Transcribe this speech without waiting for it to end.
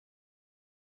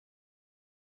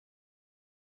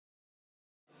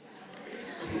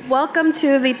Welcome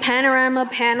to the Panorama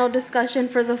panel discussion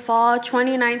for the fall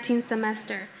 2019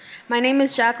 semester. My name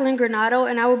is Jacqueline Granado,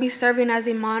 and I will be serving as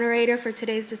a moderator for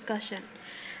today's discussion.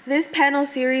 This panel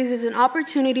series is an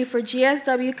opportunity for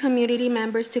GSW community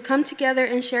members to come together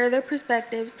and share their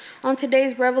perspectives on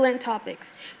today's relevant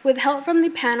topics. With help from the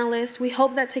panelists, we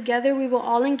hope that together we will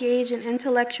all engage in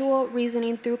intellectual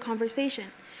reasoning through conversation.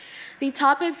 The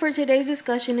topic for today's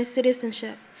discussion is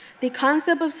citizenship. The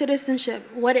concept of citizenship,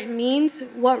 what it means,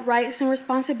 what rights and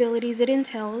responsibilities it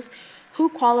entails, who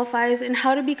qualifies, and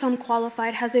how to become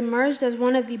qualified has emerged as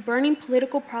one of the burning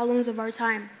political problems of our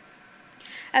time.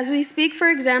 As we speak, for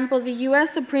example, the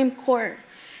U.S. Supreme Court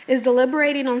is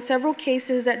deliberating on several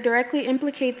cases that directly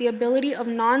implicate the ability of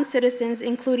non-citizens,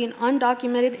 including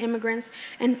undocumented immigrants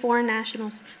and foreign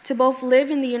nationals, to both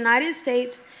live in the United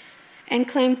States and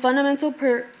claim fundamental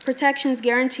protections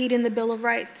guaranteed in the Bill of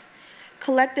Rights.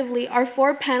 Collectively, our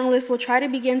four panelists will try to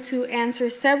begin to answer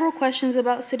several questions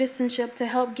about citizenship to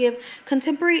help give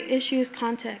contemporary issues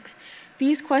context.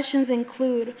 These questions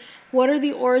include, what are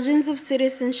the origins of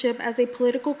citizenship as a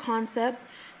political concept?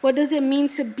 What does it mean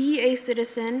to be a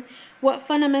citizen? What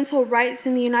fundamental rights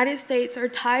in the United States are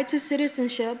tied to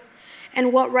citizenship,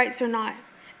 and what rights are not?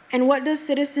 And what does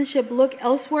citizenship look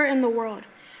elsewhere in the world?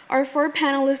 Our four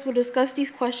panelists will discuss these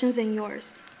questions and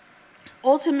yours.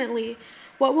 Ultimately,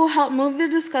 what will help move the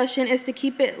discussion is to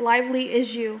keep it lively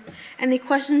is you, and the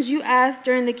questions you ask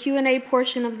during the Q&A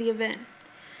portion of the event.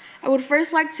 I would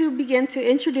first like to begin to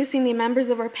introducing the members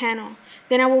of our panel.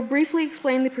 Then I will briefly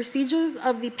explain the procedures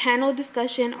of the panel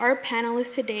discussion. Our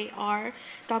panelists today are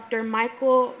Dr.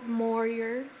 Michael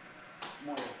Moyer.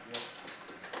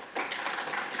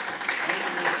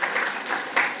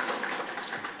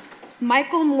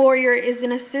 Michael Moyer is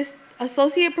an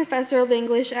Associate Professor of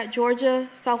English at Georgia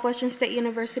Southwestern State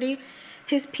University.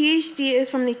 His PhD is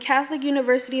from the Catholic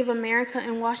University of America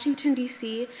in Washington,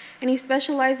 D.C., and he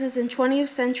specializes in 20th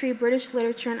century British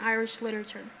literature and Irish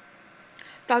literature.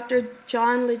 Dr.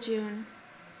 John Lejeune.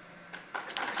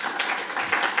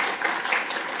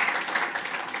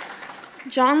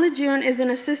 John Lejeune is an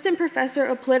assistant professor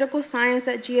of political science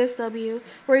at GSW,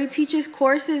 where he teaches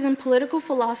courses in political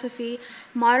philosophy,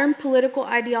 modern political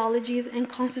ideologies, and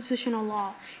constitutional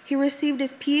law. He received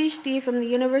his PhD from the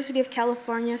University of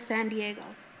California, San Diego.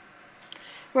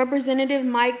 Representative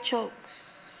Mike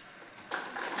Chokes.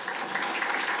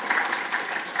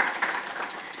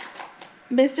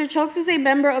 Mr. Chokes is a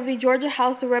member of the Georgia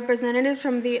House of Representatives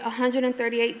from the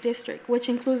 138th District, which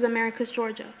includes Americus,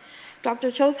 Georgia.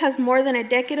 Dr. Chokes has more than a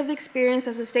decade of experience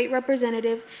as a state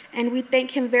representative, and we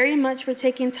thank him very much for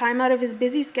taking time out of his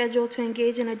busy schedule to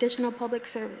engage in additional public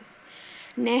service.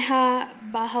 Neha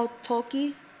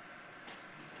Bahatoki.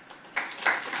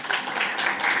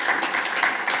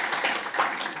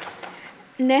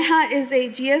 Neha is a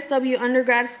GSW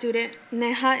undergrad student.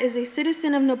 Neha is a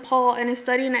citizen of Nepal and is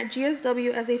studying at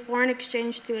GSW as a foreign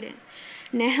exchange student.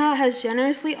 Neha has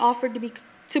generously offered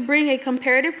to bring a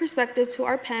comparative perspective to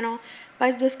our panel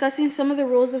by discussing some of the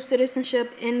rules of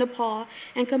citizenship in Nepal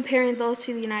and comparing those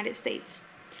to the United States.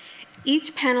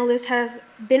 Each panelist has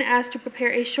been asked to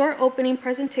prepare a short opening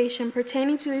presentation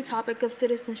pertaining to the topic of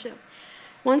citizenship.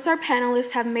 Once our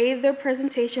panelists have made their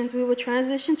presentations, we will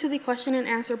transition to the question and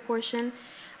answer portion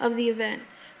of the event.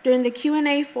 During the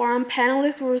Q&A forum,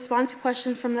 panelists will respond to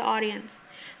questions from the audience.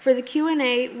 For the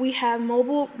Q&A, we have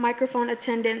mobile microphone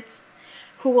attendants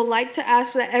who would like to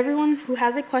ask that everyone who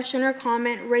has a question or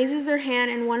comment raises their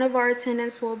hand, and one of our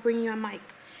attendants will bring you a mic.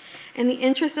 In the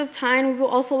interest of time, we would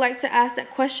also like to ask that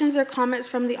questions or comments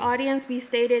from the audience be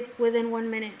stated within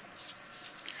 1 minute.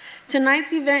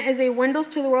 Tonight's event is a Windows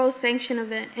to the World sanction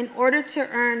event. In order to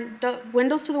earn the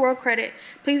Windows to the World credit,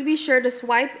 please be sure to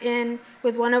swipe in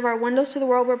with one of our Windows to the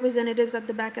World representatives at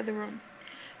the back of the room.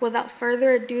 Without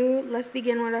further ado, let's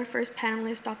begin with our first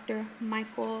panelist, Dr.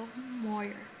 Michael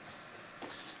Moyer.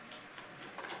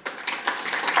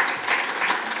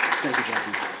 Thank you,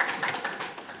 Jackie.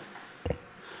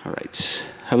 All right.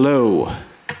 Hello.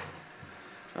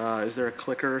 Is there a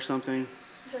clicker or something?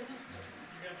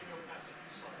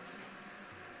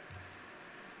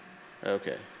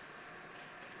 Okay.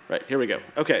 Right, here we go.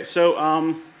 Okay,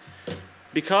 so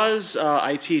because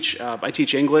I teach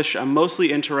English, I'm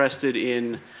mostly interested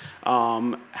in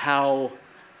how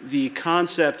the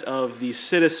concept of the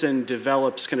citizen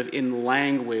develops kind of in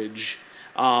language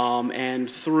and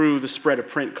through the spread of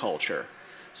print culture.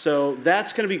 So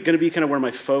that's going to be kind of where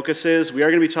my focus is. We are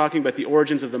going to be talking about the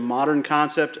origins of the modern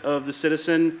concept of the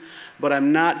citizen, but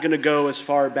I'm not going to go as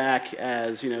far back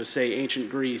as, say, ancient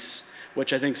Greece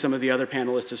which I think some of the other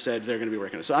panelists have said they're going to be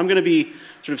working on. So I'm going to be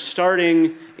sort of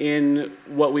starting in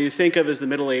what we think of as the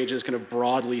Middle Ages, kind of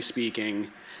broadly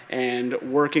speaking, and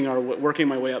working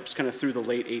my way up kind of through the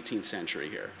late 18th century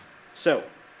here. So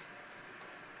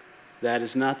that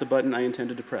is not the button I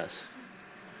intended to press.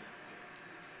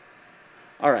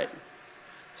 All right.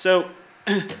 So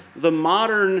the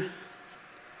modern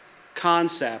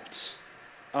concept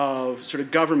of sort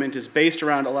of government is based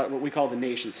around a lot of what we call the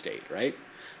nation state, right?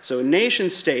 So a nation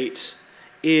state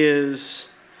is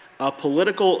a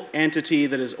political entity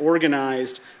that is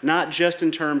organized not just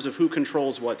in terms of who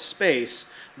controls what space,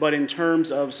 but in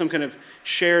terms of some kind of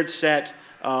shared set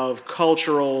of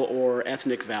cultural or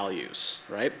ethnic values,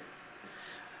 right?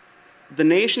 The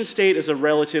nation state is a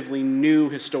relatively new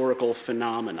historical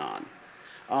phenomenon.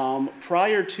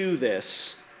 Prior to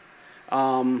this,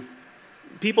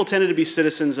 people tended to be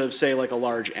citizens of, say, like a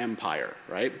large empire,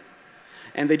 right?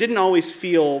 And they didn't always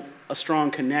feel a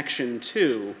strong connection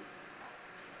to,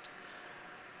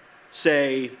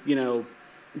 say, you know,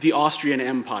 the Austrian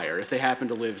Empire, if they happened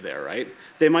to live there, right?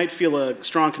 They might feel a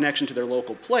strong connection to their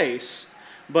local place,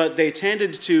 but they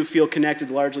tended to feel connected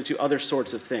largely to other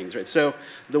sorts of things, right? So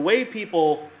the way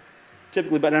people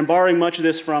typically, but I'm borrowing much of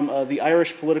this from the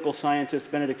Irish political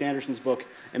scientist Benedict Anderson's book,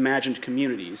 Imagined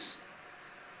Communities.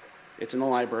 It's in the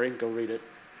library, go read it.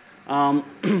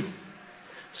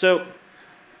 So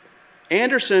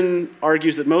Anderson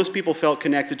argues that most people felt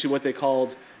connected to what they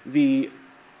called the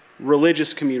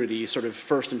religious community, sort of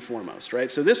first and foremost,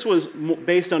 right? So this was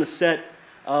based on a set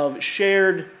of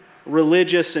shared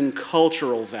religious and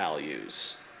cultural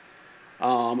values,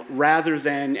 rather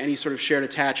than any sort of shared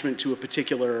attachment to a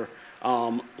particular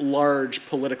large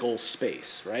political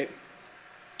space, right?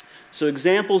 So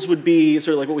examples would be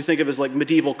sort of like what we think of as like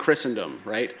medieval Christendom,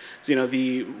 right? So, you know,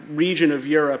 the region of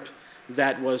Europe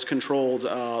that was controlled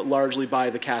largely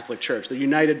by the Catholic Church. They're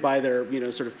united by their, you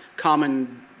know, sort of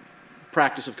common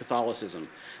practice of Catholicism.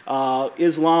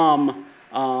 Islam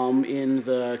in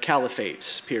the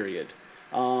Caliphate period.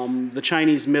 The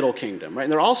Chinese Middle Kingdom, right?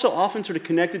 And they're also often sort of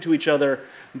connected to each other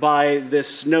by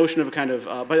this notion of a kind of,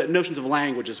 by notions of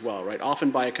language as well, right?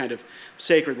 Often by a kind of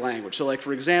sacred language. So like,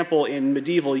 for example, in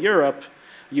medieval Europe,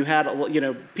 you had, you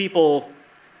know, people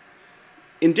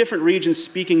in different regions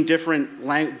speaking different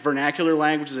vernacular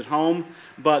languages at home,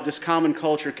 but this common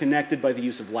culture connected by the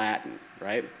use of Latin,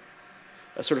 right?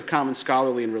 A sort of common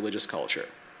scholarly and religious culture.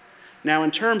 Now,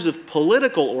 in terms of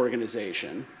political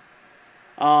organization,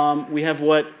 we have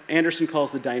what Anderson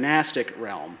calls the dynastic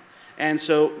realm. And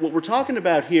so what we're talking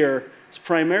about here is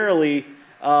primarily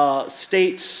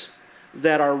states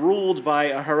that are ruled by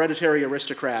a hereditary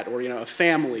aristocrat or, you know, a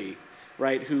family,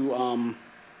 right, who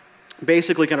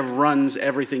basically kind of runs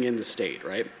everything in the state,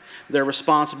 right? They're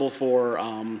responsible for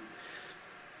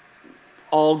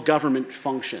all government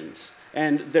functions.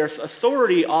 And their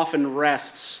authority often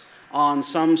rests on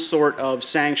some sort of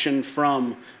sanction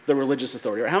from the religious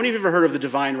authority. How many of you have ever heard of the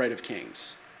divine right of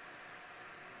kings?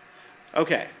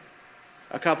 Okay,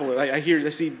 a couple. I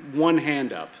see one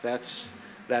hand up. That's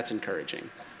encouraging.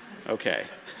 Okay.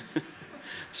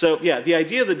 So yeah, the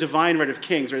idea of the divine right of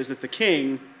kings, right, is that the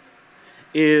king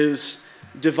is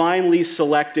divinely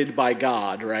selected by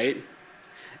God, right?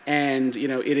 And, you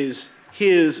know, it is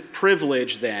his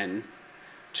privilege then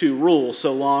to rule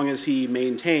so long as he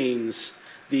maintains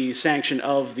the sanction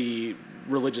of the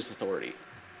religious authority.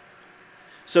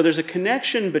 So there's a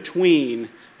connection between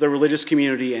the religious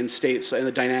community and states in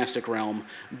the dynastic realm,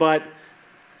 but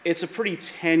it's a pretty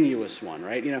tenuous one,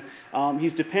 right? You know,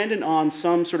 he's dependent on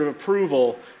some sort of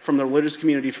approval from the religious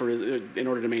community in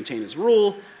order to maintain his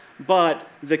rule, but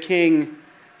the king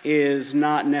is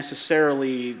not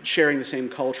necessarily sharing the same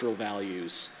cultural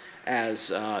values as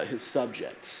his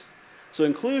subjects. So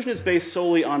inclusion is based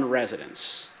solely on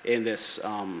residence in this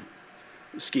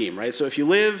scheme, right? So if you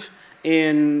live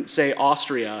in, say,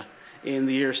 Austria in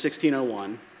the year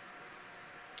 1601,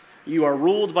 you are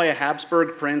ruled by a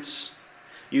Habsburg prince,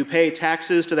 you pay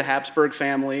taxes to the Habsburg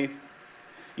family,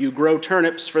 you grow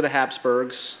turnips for the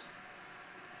Habsburgs,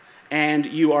 and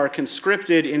you are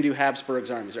conscripted into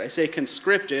Habsburg's armies. I say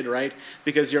conscripted, right,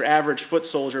 because your average foot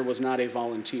soldier was not a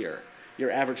volunteer. Your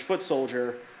average foot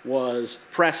soldier was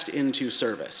pressed into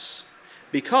service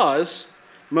because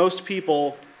most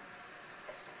people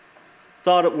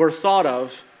were thought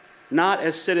of not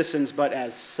as citizens but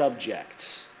as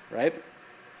subjects, right?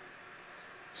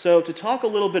 So to talk a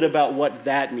little bit about what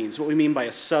that means, what we mean by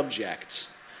a subject,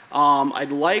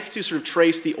 I'd like to sort of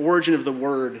trace the origin of the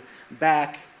word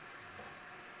back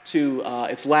to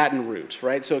its Latin root,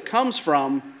 right? So it comes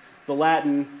from the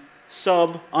Latin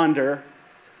sub, under,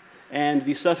 and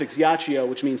the suffix iatio,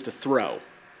 which means to throw.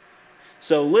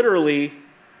 So literally,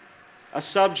 a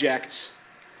subject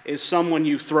is someone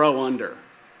you throw under.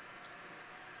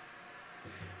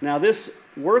 Now this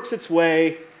works its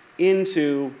way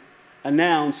into a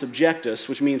noun, subjectus,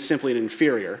 which means simply an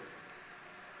inferior,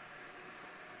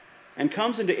 and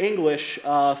comes into English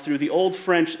through the Old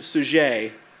French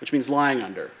sujet, which means lying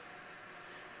under,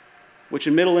 which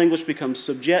in Middle English becomes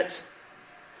subjet,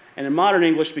 and in modern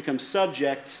English becomes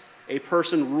subject, a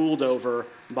person ruled over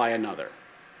by another.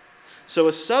 So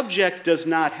a subject does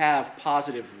not have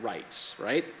positive rights,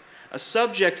 right? A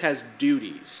subject has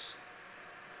duties.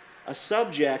 A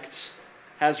subject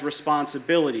has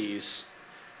responsibilities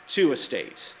to a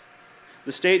state.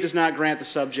 The state does not grant the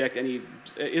subject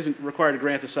isn't required to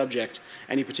grant the subject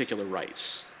any particular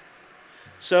rights.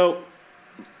 So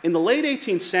in the late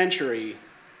 18th century,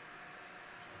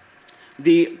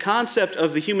 the concept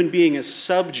of the human being as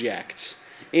subject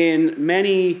in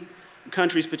many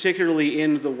countries, particularly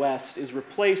in the West, is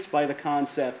replaced by the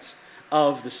concept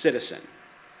of the citizen.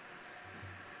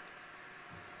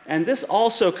 And this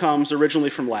also comes originally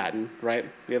from Latin, right?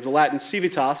 We have the Latin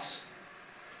civitas,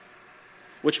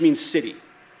 which means city,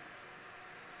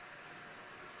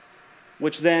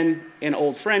 which then in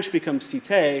Old French becomes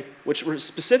cité, which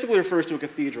specifically refers to a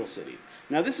cathedral city.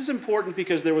 Now this is important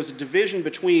because there was a division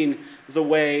between the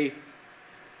way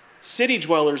city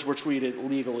dwellers were treated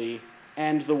legally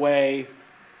and the way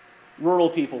rural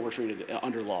people were treated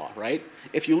under law, right?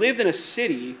 If you lived in a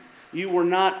city, you were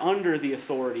not under the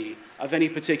authority of any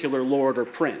particular lord or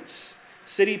prince.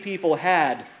 City people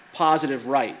had positive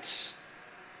rights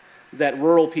that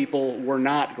rural people were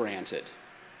not granted.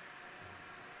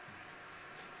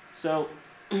 So,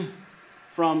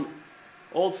 from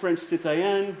Old French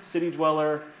citoyen, city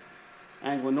dweller,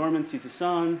 Anglo-Norman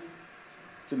citizen,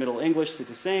 to Middle English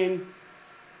citizen,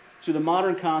 to the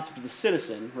modern concept of the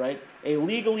citizen, right? A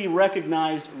legally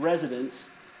recognized resident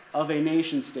of a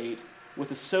nation state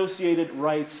with associated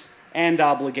rights and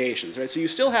obligations, right? So you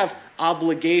still have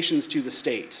obligations to the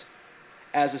state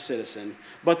as a citizen,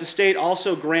 but the state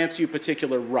also grants you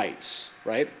particular rights,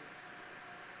 right?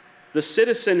 The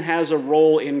citizen has a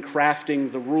role in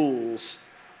crafting the rules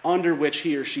under which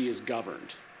he or she is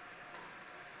governed.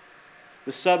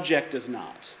 The subject does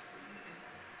not.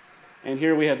 And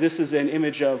here we have, this is an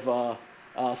image of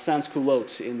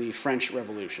sans-culotte in the French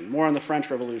Revolution. More on the French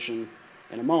Revolution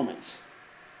in a moment.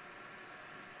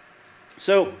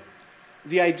 So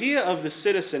the idea of the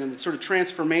citizen and the sort of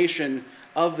transformation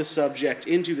of the subject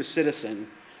into the citizen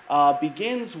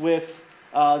begins with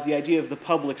the idea of the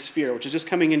public sphere, which is just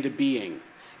coming into being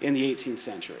in the 18th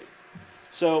century.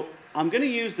 So I'm going to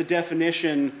use the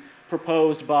definition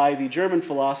proposed by the German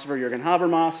philosopher Jürgen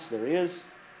Habermas. There he is.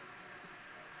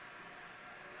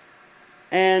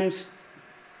 And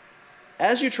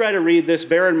as you try to read this,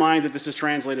 bear in mind that this is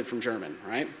translated from German,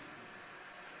 right?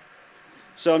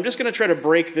 So I'm just going to try to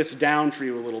break this down for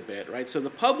you a little bit, right? So the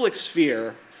public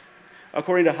sphere,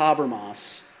 according to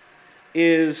Habermas,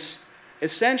 is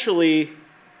essentially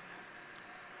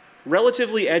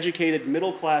relatively educated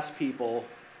middle-class people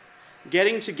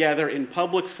getting together in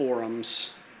public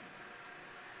forums,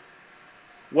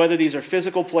 whether these are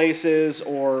physical places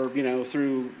or,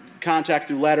 through contact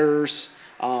through letters,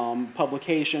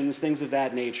 publications, things of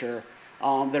that nature,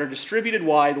 that are distributed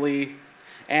widely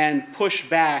and push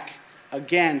back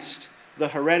against the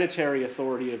hereditary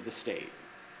authority of the state.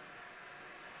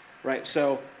 Right?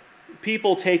 So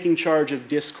people taking charge of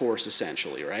discourse,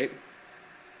 essentially, right?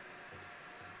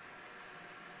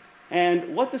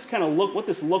 And what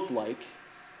this looked like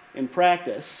in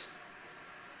practice,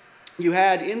 you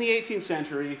had in the 18th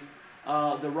century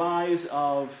the rise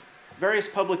of various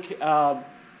public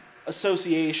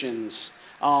associations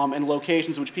and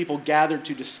locations in which people gathered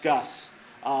to discuss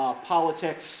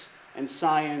politics and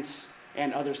science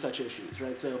and other such issues,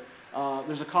 right? So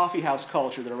there's a coffee house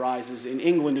culture that arises in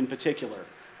England in particular.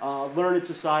 Learned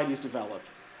societies develop.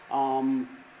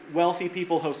 Wealthy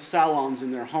people host salons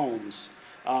in their homes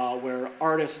where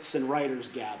artists and writers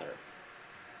gather.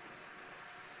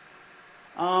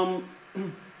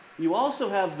 You also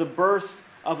have the birth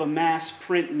of a mass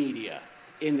print media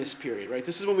in this period, right?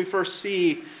 This is when we first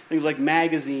see things like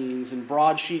magazines and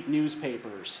broadsheet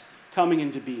newspapers coming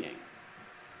into being.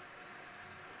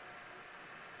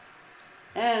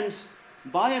 And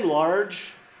by and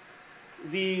large,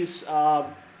 these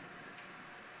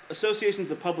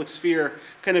associations of the public sphere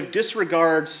kind of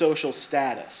disregard social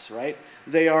status, right?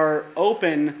 They are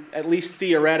open, at least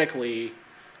theoretically,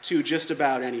 to just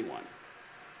about anyone.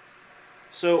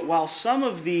 So while some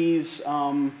of these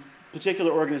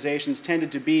particular organizations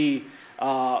tended to be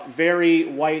very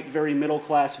white, very middle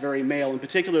class, very male, in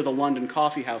particular the London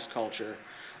coffee house culture,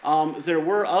 There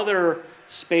were other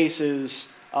spaces,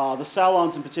 the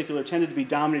salons in particular tended to be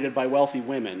dominated by wealthy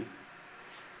women.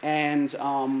 And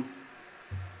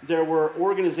there were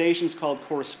organizations called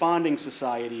corresponding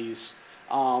societies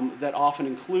that often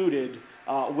included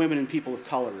women and people of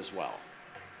color as well.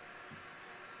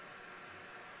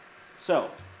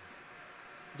 So,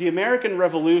 the American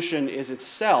Revolution is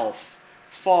itself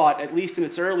fought, at least in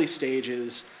its early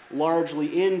stages,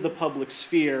 largely in the public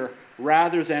sphere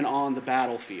rather than on the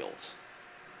battlefield.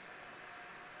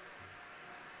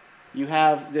 You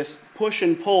have this push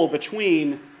and pull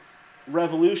between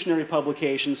revolutionary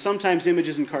publications, sometimes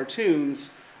images and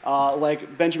cartoons,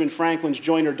 like Benjamin Franklin's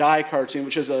Join or Die cartoon,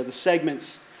 which is the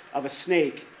segments of a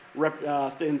snake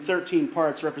in 13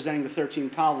 parts representing the 13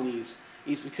 colonies,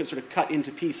 each sort of cut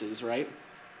into pieces, right?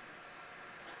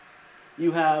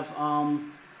 You have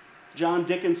John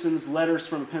Dickinson's Letters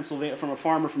from a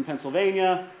Farmer from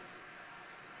Pennsylvania.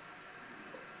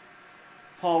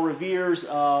 Paul Revere's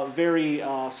very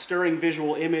stirring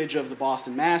visual image of the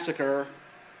Boston Massacre.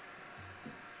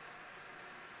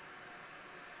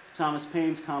 Thomas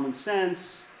Paine's Common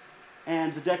Sense,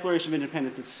 and the Declaration of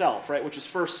Independence itself, right, which was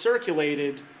first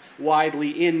circulated widely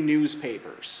in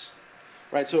newspapers,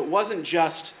 right? So it wasn't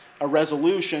just a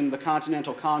resolution the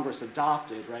Continental Congress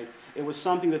adopted, right? It was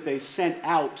something that they sent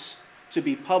out to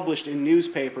be published in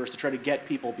newspapers to try to get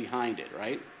people behind it,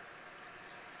 right?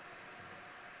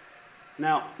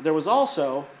 Now, there was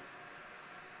also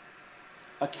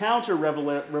a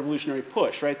counter-revolutionary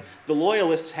push, right? The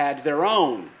Loyalists had their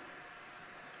own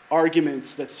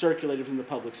arguments that circulated in the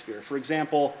public sphere. For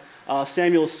example,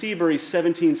 Samuel Seabury's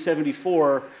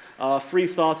 1774 Free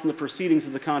Thoughts in the Proceedings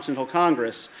of the Continental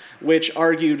Congress, which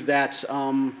argued that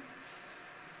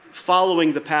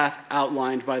following the path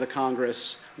outlined by the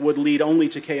Congress would lead only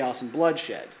to chaos and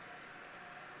bloodshed.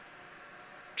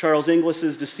 Charles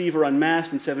Inglis's Deceiver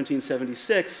Unmasked in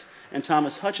 1776, and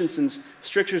Thomas Hutchinson's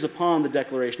Strictures upon the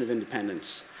Declaration of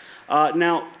Independence.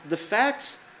 Now, the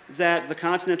fact that the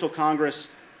Continental Congress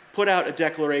put out a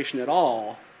declaration at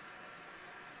all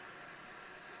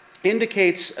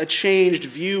indicates a changed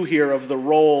view here of the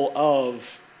role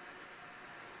of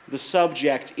the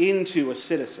subject into a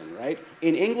citizen, right?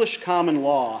 In English common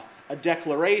law, a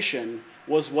declaration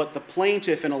was what the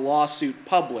plaintiff in a lawsuit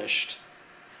published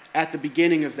at the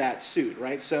beginning of that suit,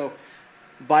 right? So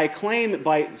by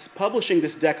publishing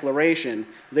this declaration,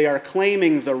 they are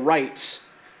claiming the right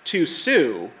to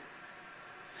sue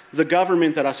the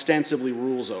government that ostensibly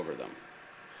rules over them.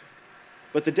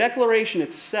 But the declaration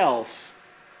itself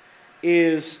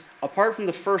is, apart from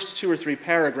the first 2 or 3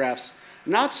 paragraphs,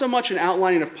 not so much an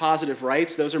outlining of positive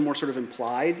rights, those are more sort of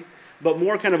implied, but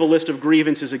more kind of a list of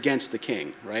grievances against the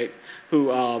king, right?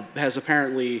 Who has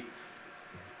apparently,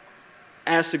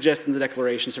 as suggested in the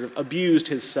declaration, sort of abused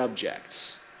his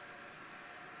subjects.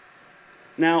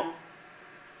 Now,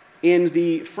 in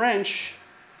the French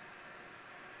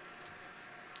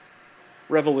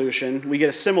Revolution, we get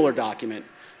a similar document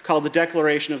called the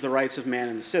Declaration of the Rights of Man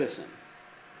and the Citizen.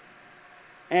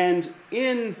 And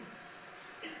in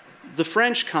the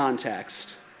French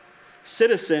context,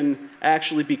 citizen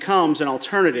actually becomes an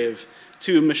alternative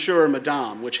to monsieur or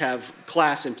madame, which have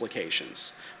class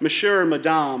implications. Monsieur or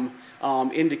madame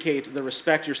indicate the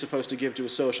respect you're supposed to give to a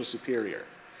social superior.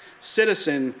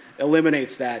 Citizen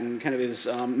eliminates that and kind of is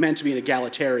meant to be an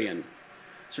egalitarian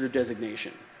sort of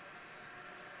designation.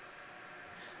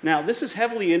 Now, this is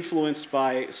heavily influenced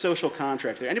by social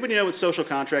contract theory. Anybody know what social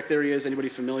contract theory is? Anybody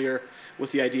familiar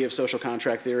with the idea of social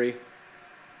contract theory?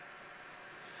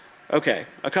 Okay,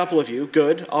 a couple of you.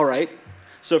 Good, all right.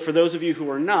 So for those of you who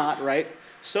are not, right,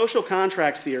 social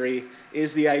contract theory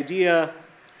is the idea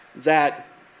that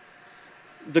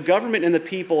the government and the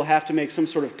people have to make some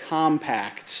sort of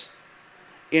compact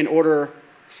in order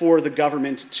for the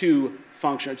government to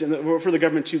function, for the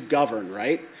government to govern,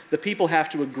 right? The people have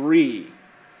to agree,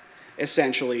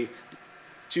 essentially,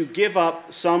 to give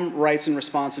up some rights and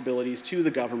responsibilities to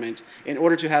the government in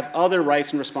order to have other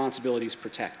rights and responsibilities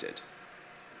protected.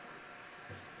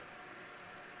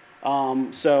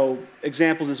 So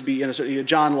examples of this would be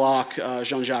John Locke,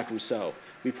 Jean-Jacques Rousseau,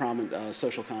 be prominent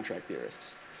social contract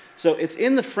theorists. So it's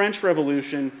in the French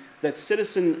Revolution that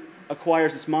citizen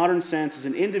acquires its modern sense as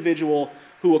an individual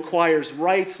who acquires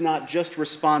rights, not just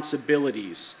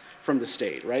responsibilities from the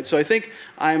state, right? So I think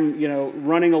I'm,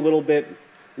 running a little bit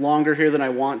longer here than I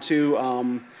want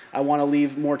to. I want to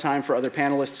leave more time for other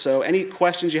panelists. So any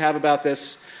questions you have about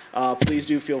this, please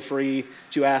do feel free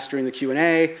to ask during the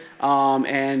Q&A.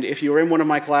 And if you're in one of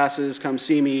my classes, come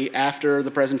see me after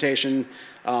the presentation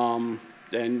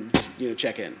and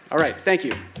check in. All right, thank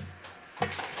you.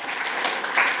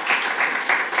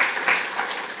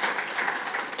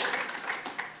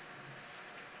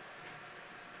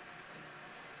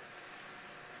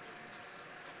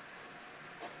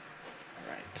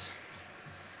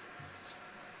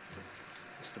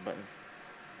 That's the button.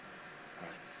 All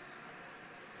right.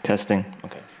 Testing.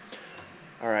 Okay.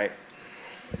 All right.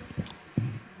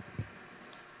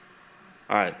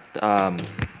 All right. All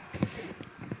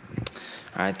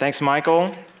right. Thanks,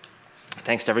 Michael.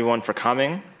 Thanks to everyone for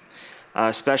coming,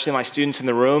 especially my students in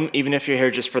the room. Even if you're here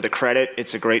just for the credit,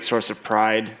 it's a great source of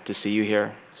pride to see you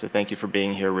here. So thank you for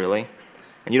being here, really.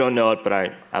 And you don't know it, but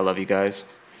I love you guys.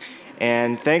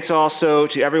 And thanks also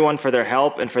to everyone for their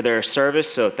help and for their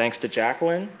service. So thanks to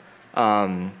Jacqueline,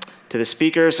 to the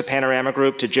speakers, the Panorama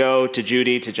group, to Joe, to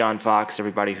Judy, to John Fox,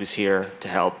 everybody who's here to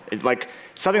help.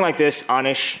 Something like this,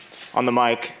 Anish on the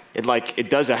mic,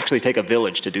 it does actually take a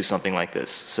village to do something like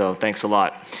this. So thanks a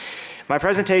lot. My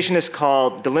presentation is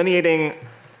called Delineating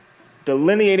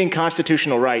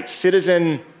Constitutional Rights,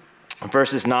 Citizen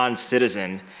versus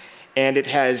Non-Citizen. And it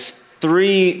has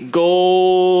 3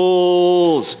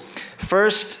 goals.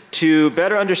 First, to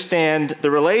better understand the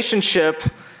relationship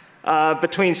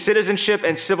between citizenship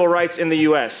and civil rights in the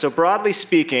US. So broadly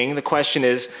speaking, the question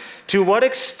is, to what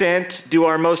extent do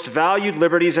our most valued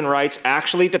liberties and rights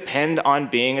actually depend on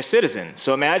being a citizen?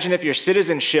 So imagine if your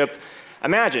citizenship,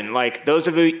 like those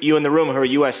of you in the room who are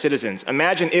US citizens,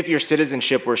 imagine if your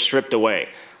citizenship were stripped away.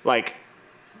 Like,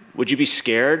 would you be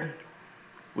scared?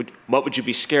 What would you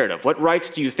be scared of? What rights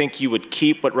do you think you would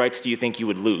keep? What rights do you think you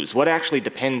would lose? What actually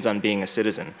depends on being a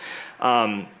citizen?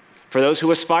 For those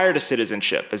who aspire to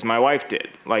citizenship, as my wife did,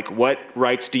 like what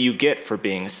rights do you get for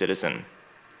being a citizen?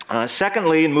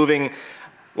 Secondly, I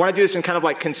want to do this in kind of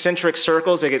like concentric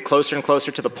circles. They get closer and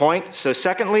closer to the point. So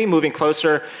secondly, moving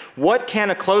closer, what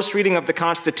can a close reading of the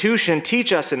Constitution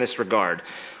teach us in this regard?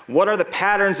 What are the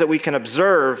patterns that we can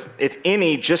observe, if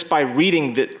any, just by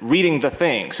reading the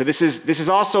thing? So this is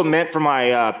also meant for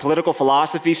my political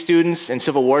philosophy students and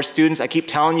Civil War students. I keep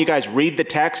telling you guys, read the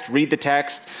text,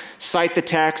 cite the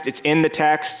text, it's in the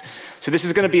text. So this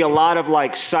is going to be a lot of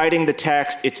like citing the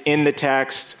text, it's in the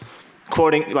text,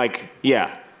 quoting, like,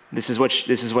 yeah, this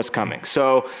is what's coming.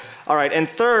 So, all right, and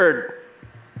third,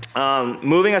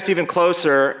 moving us even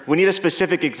closer, we need a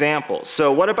specific example.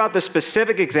 So what about the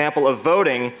specific example of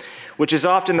voting, which is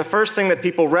often the first thing that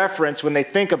people reference when they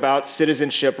think about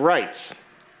citizenship rights?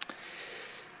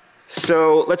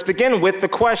 So let's begin with the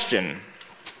question.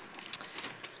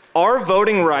 Are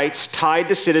voting rights tied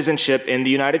to citizenship in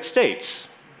the United States?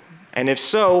 And if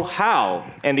so,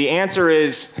 how? And the answer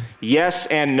is yes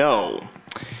and no.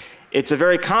 It's a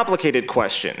very complicated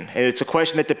question, and it's a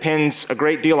question that depends a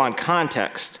great deal on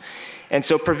context. And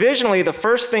so provisionally, the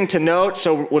first thing to note,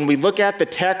 so when we look at the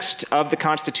text of the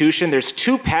Constitution, there's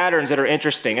 2 patterns that are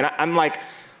interesting. And I'm like,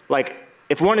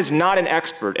 if one is not an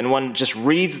expert and one just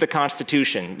reads the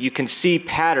Constitution, you can see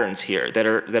patterns here that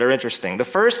are interesting. The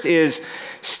first is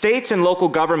states and local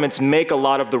governments make a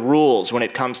lot of the rules when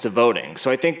it comes to voting.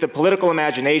 So I think the political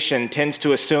imagination tends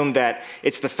to assume that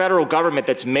it's the federal government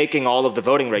that's making all of the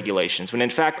voting regulations, when in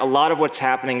fact a lot of what's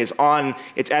happening is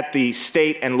it's at the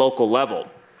state and local level.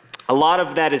 A lot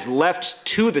of that is left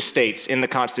to the states in the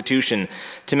Constitution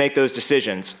to make those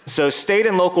decisions. So state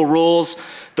and local rules,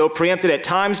 though preempted at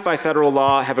times by federal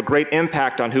law, have a great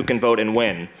impact on who can vote and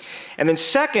when. And then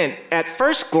second, at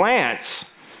first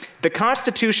glance, the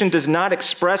Constitution does not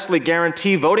expressly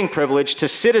guarantee voting privilege to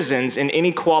citizens in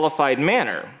any qualified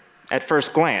manner, at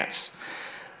first glance.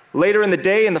 Later in the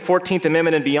day, in the 14th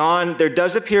Amendment and beyond, there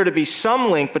does appear to be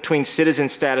some link between citizen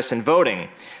status and voting,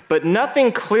 but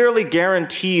nothing clearly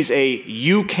guarantees a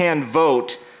you can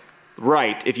vote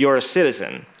right if you're a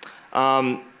citizen.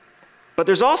 But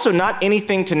there's also not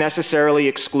anything to necessarily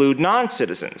exclude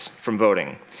non-citizens from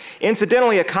voting.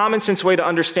 Incidentally, a common sense way to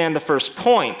understand the first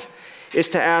point is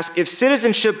to ask, if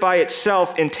citizenship by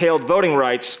itself entailed voting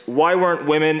rights, why weren't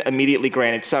women immediately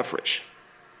granted suffrage?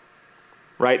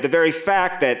 Right? The very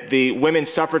fact that the women's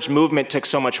suffrage movement took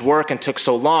so much work and took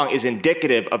so long is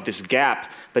indicative of this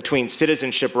gap between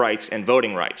citizenship rights and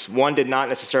voting rights. One did not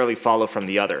necessarily follow from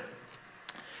the other.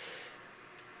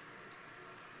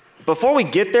 Before we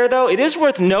get there, though, it is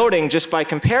worth noting, just by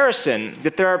comparison,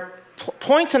 that there are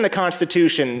points in the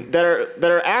Constitution that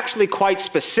are actually quite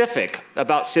specific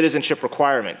about citizenship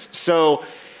requirements. So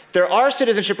there are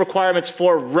citizenship requirements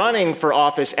for running for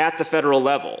office at the federal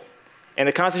level. And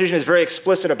the Constitution is very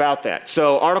explicit about that.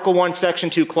 So Article 1, Section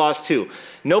 2, Clause 2,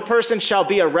 no person shall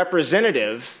be a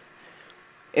representative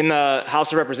in the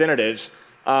House of Representatives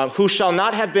who shall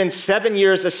not have been 7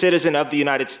 years a citizen of the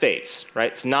United States,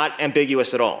 right? It's not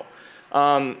ambiguous at all.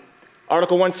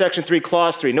 Article 1, Section 3,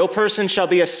 Clause 3, no person shall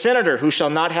be a senator who shall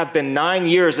not have been 9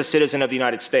 years a citizen of the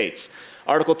United States.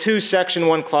 Article 2, Section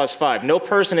 1, Clause 5, no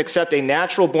person except a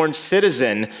natural-born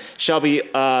citizen shall be,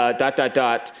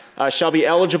 shall be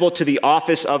eligible to the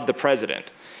office of the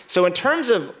president. So in terms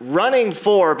of running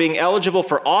for, being eligible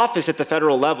for office at the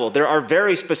federal level, there are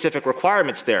very specific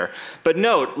requirements there. But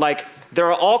note, like, there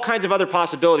are all kinds of other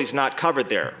possibilities not covered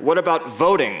there. What about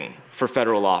voting for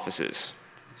federal offices?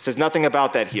 It says nothing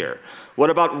about that here. What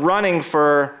about running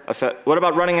for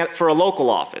a local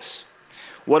office?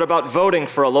 What about voting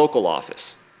for a local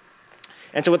office?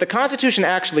 And so what the Constitution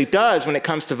actually does when it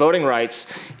comes to voting rights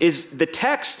is the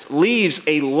text leaves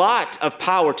a lot of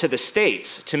power to the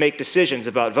states to make decisions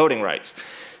about voting rights.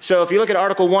 So if you look at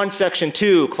Article 1, Section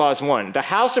 2, Clause 1, the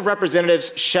House of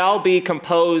Representatives shall be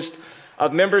composed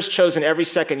of members chosen every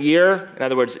second year. In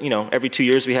other words, every 2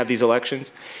 years we have these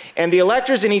elections. And the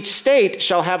electors in each state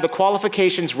shall have the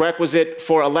qualifications requisite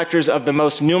for electors of the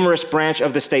most numerous branch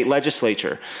of the state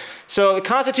legislature. So the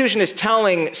Constitution is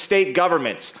telling state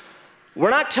governments, we're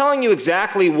not telling you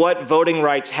exactly what voting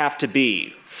rights have to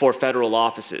be for federal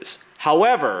offices.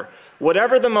 However,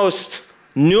 whatever the most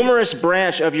numerous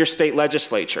branch of your state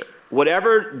legislature,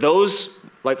 whoever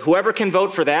can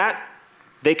vote for that,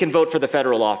 they can vote for the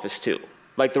federal office too.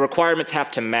 Like, the requirements have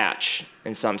to match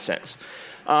in some sense.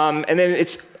 And then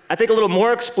it's, I think, a little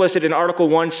more explicit in Article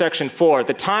 1, Section 4.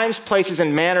 The times, places,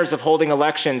 and manners of holding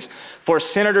elections for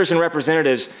senators and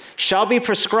representatives shall be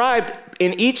prescribed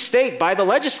in each state by the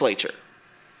legislature.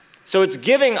 So it's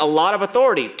giving a lot of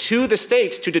authority to the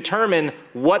states to determine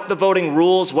what the voting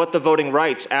rules, what the voting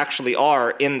rights actually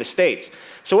are in the states.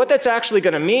 So what that's actually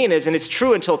going to mean is, and it's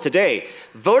true until today,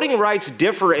 voting rights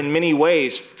differ in many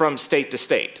ways from state to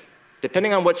state.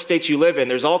 Depending on what state you live in,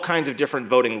 there's all kinds of different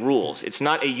voting rules. It's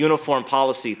not a uniform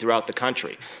policy throughout the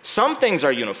country. Some things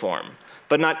are uniform,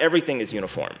 but not everything is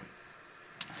uniform.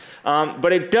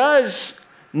 But it does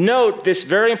note this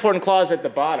very important clause at the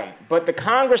bottom. But the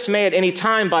Congress may at any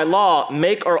time by law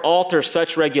make or alter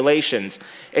such regulations,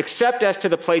 except as to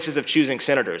the places of choosing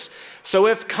senators. So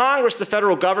if Congress, the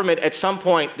federal government, at some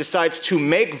point decides to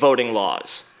make voting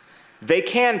laws, they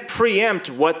can preempt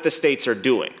what the states are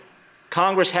doing.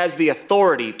 Congress has the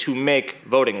authority to make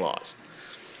voting laws.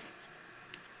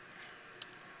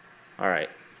 All right.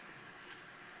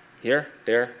 Here?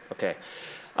 There? Okay.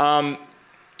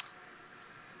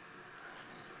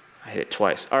 I hit it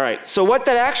twice. All right. So what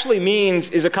that actually means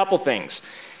is a couple things.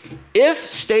 If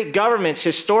state governments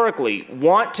historically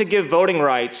want to give voting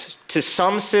rights to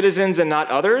some citizens and not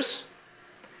others,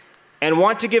 and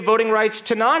want to give voting rights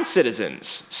to non-citizens,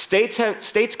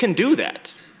 states can do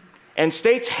that. And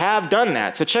states have done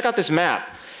that. So check out this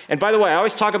map. And by the way, I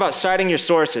always talk about citing your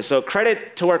sources. So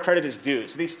credit to where credit is due.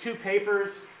 So these two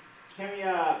papers,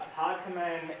 Kimia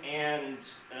Podkamen and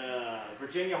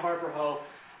Virginia Harper Ho,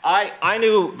 I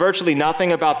knew virtually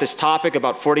nothing about this topic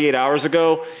about 48 hours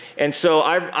ago, and so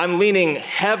I'm leaning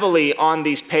heavily on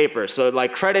these papers. So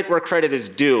like credit where credit is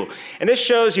due. And this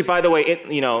shows you, by the way,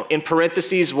 in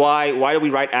parentheses, why do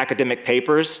we write academic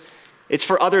papers? It's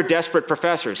for other desperate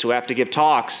professors who have to give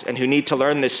talks and who need to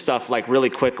learn this stuff like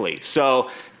really quickly. So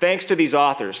thanks to these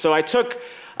authors. So I took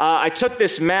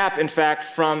this map, in fact,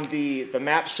 from the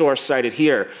map source cited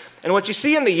here. And what you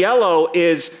see in the yellow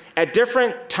is at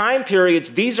different time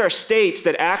periods, these are states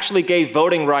that actually gave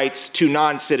voting rights to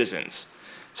non-citizens.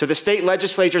 So the state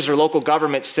legislatures or local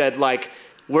governments said, like,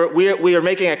 we are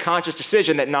making a conscious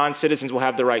decision that non-citizens will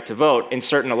have the right to vote in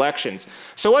certain elections.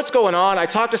 So what's going on? I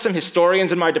talked to some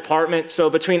historians in my department. So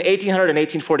between 1800 and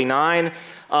 1849,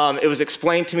 it was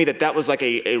explained to me that that was like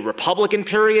a Republican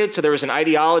period. So there was an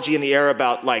ideology in the era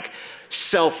about like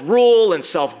self-rule and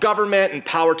self-government and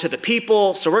power to the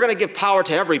people. So we're going to give power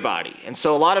to everybody. And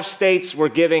so a lot of states were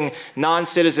giving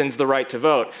non-citizens the right to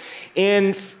vote.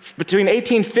 Between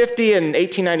 1850 and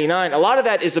 1899, a lot of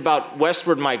that is about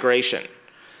westward migration.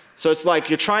 So it's like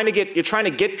you're trying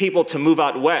to get people to move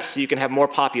out west so you can have more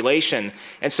population.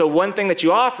 And so one thing that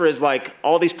you offer is like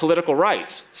all these political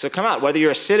rights. So come out, whether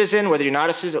you're a citizen, whether you're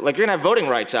not a citizen, like you're gonna have voting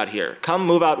rights out here. Come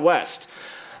move out west.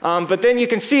 But then you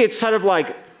can see it's kind of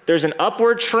like there's an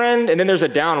upward trend and then there's a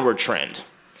downward trend.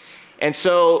 And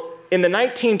so in the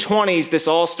 1920s, this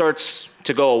all starts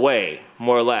to go away,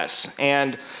 more or less.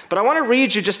 But I want to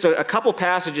read you just a couple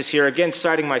passages here, again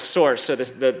citing my source. So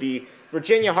the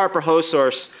Virginia Harper Ho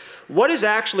source, what is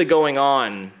actually going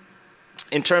on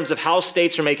in terms of how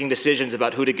states are making decisions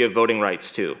about who to give voting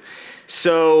rights to.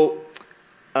 So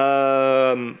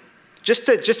just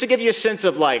to give you a sense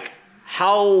of like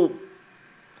how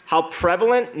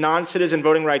prevalent non-citizen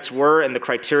voting rights were and the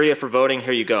criteria for voting,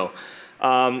 here you go.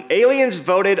 Aliens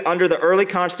voted under the early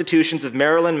constitutions of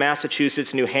Maryland,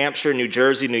 Massachusetts, New Hampshire, New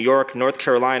Jersey, New York, North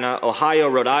Carolina, Ohio,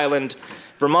 Rhode Island,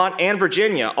 Vermont, and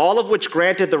Virginia, all of which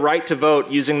granted the right to vote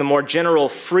using the more general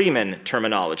freeman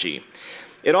terminology.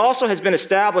 It also has been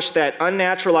established that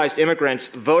unnaturalized immigrants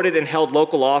voted and held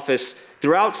local office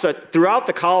throughout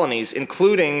the colonies,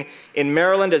 including in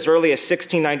Maryland as early as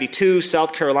 1692,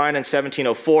 South Carolina in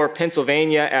 1704,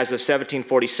 Pennsylvania as of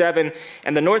 1747,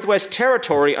 and the Northwest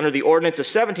Territory under the Ordinance of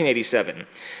 1787.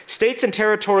 States and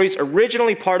territories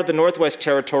originally part of the Northwest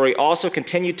Territory also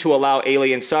continued to allow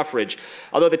alien suffrage,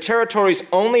 although the territories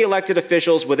only elected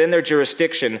officials within their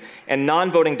jurisdiction and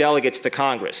non-voting delegates to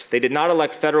Congress. They did not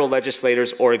elect federal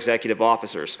legislators or executive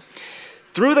officers.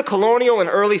 Through the colonial and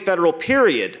early federal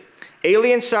period,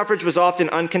 alien suffrage was often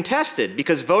uncontested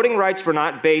because voting rights were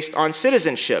not based on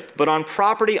citizenship, but on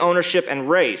property ownership and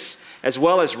race, as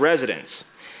well as residence.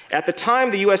 At the time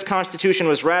the U.S. Constitution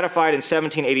was ratified in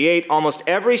 1788, almost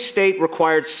every state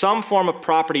required some form of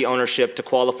property ownership to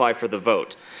qualify for the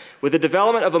vote. With the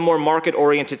development of a more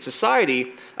market-oriented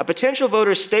society, a potential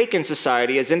voter's stake in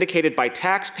society, as indicated by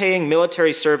tax-paying,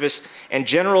 military service, and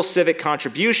general civic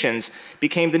contributions,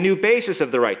 became the new basis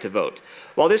of the right to vote.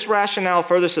 While this rationale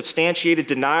further substantiated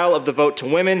denial of the vote to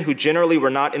women who generally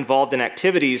were not involved in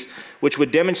activities which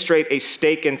would demonstrate a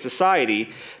stake in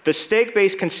society, the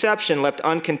stake-based conception left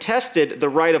uncontested the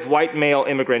right of white male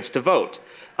immigrants to vote.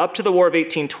 Up to the War of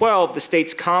 1812, the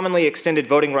states commonly extended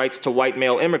voting rights to white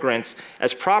male immigrants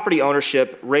as property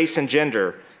ownership, race, and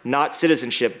gender, not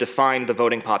citizenship, defined the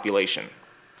voting population.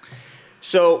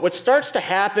 So what starts to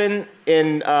happen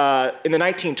in the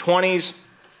 1920s,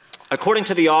 according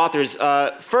to the authors,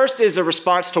 first is a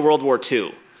response to World War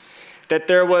II. That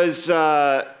there was,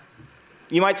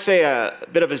 you might say, a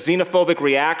bit of a xenophobic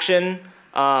reaction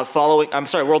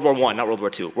World War I, not World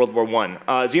War II, World War I.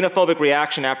 Xenophobic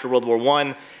reaction after World War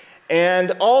I.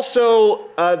 And also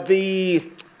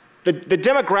the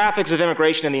demographics of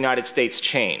immigration in the United States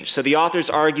changed. So the authors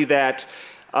argue that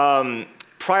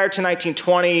prior to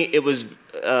 1920, it was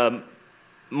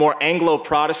more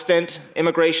Anglo-Protestant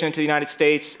immigration into the United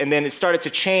States, and then it started to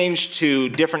change to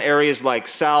different areas like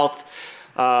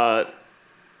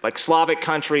like Slavic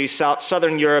countries,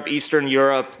 Southern Europe, Eastern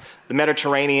Europe, the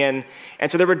Mediterranean.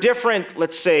 And so there were different,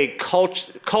 let's say,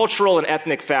 cultural and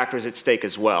ethnic factors at stake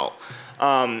as well.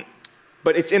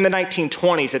 But it's in the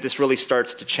 1920s that this really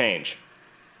starts to change.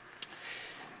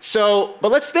 So,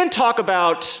 but let's then talk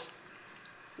about,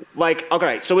 like,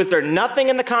 okay, so is there nothing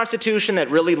in the Constitution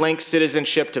that really links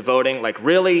citizenship to voting? Like,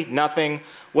 really, nothing?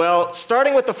 Well,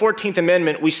 starting with the 14th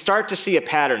Amendment, we start to see a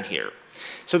pattern here.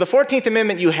 So the 14th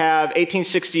Amendment you have,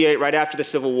 1868, right after the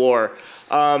Civil War.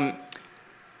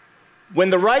 When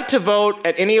the right to vote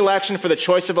at any election for the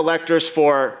choice of electors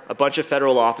for a bunch of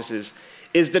federal offices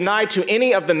is denied to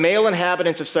any of the male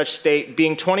inhabitants of such state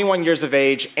being 21 years of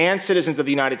age and citizens of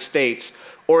the United States,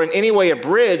 or in any way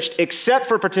abridged, except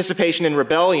for participation in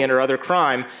rebellion or other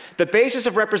crime, the basis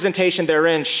of representation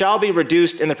therein shall be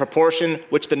reduced in the proportion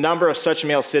which the number of such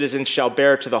male citizens shall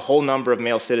bear to the whole number of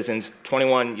male citizens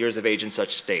 21 years of age in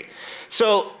such state.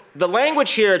 So the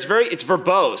language here, it's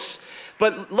verbose.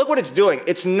 But look what it's doing.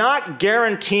 It's not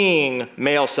guaranteeing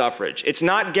male suffrage. It's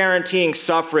not guaranteeing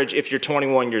suffrage if you're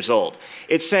 21 years old.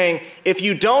 It's saying if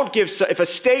a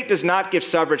state does not give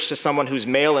suffrage to someone who's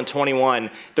male and 21,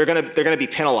 they're gonna be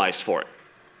penalized for it.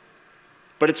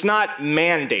 But it's not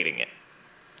mandating it.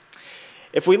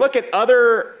 If we look at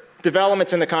other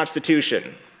developments in the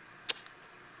Constitution,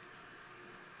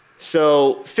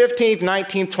 so 15th,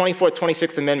 19th, 24th,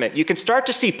 26th Amendment, you can start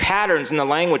to see patterns in the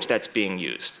language that's being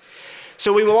used.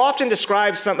 So we will often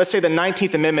describe, let's say the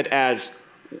 19th Amendment as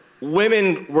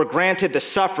women were granted the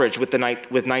suffrage with the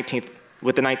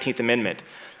 19th Amendment.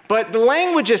 But the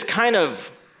language is kind of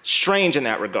strange in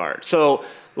that regard. So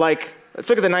like, let's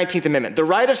look at the 19th Amendment. The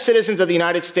right of citizens of the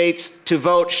United States to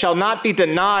vote shall not be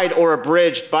denied or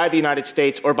abridged by the United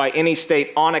States or by any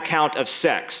state on account of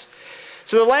sex.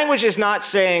 So the language is not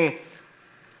saying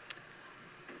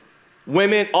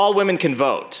all women can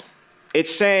vote.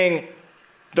 It's saying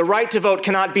the right to vote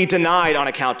cannot be denied on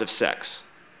account of sex.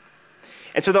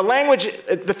 And so the language,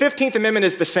 the 15th Amendment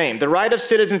is the same. The right of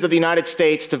citizens of the United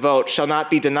States to vote shall not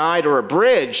be denied or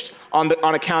abridged on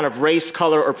account of race,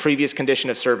 color, or previous condition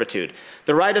of servitude.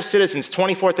 The right of citizens,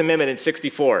 24th Amendment in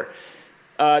 64,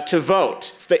 to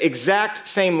vote, it's the exact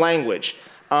same language,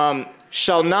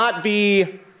 shall not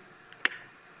be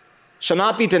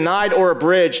denied or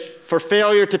abridged for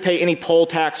failure to pay any poll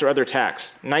tax or other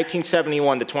tax.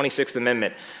 1971, the 26th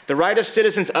Amendment. The right of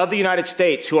citizens of the United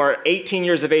States who are 18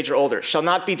 years of age or older shall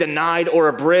not be denied or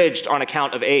abridged on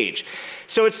account of age.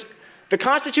 So the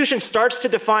Constitution starts to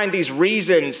define these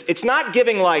reasons. It's not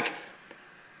giving like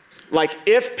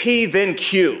if P, then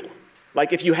Q.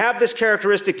 Like if you have this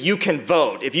characteristic, you can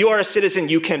vote. If you are a citizen,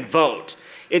 you can vote.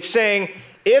 It's saying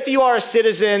if you are a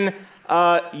citizen,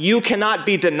 you cannot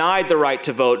be denied the right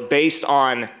to vote based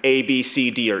on A, B, C,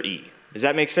 D, or E. Does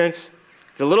that make sense?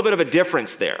 There's a little bit of a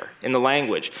difference there in the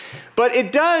language. But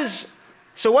it does,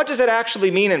 so what does it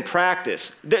actually mean in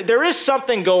practice? There is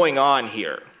something going on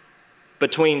here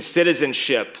between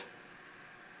citizenship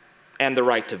and the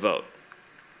right to vote.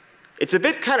 It's a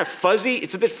bit kind of fuzzy,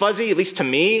 it's a bit fuzzy, at least to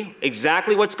me,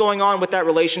 exactly what's going on with that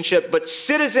relationship, but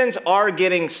citizens are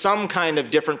getting some kind of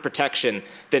different protection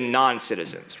than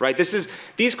non-citizens, right?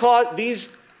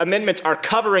 These amendments are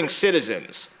covering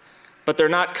citizens, but they're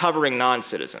not covering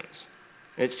non-citizens.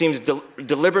 It seems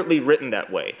deliberately written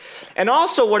that way. And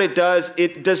also what it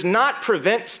does not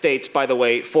prevent states, by the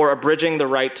way, for abridging the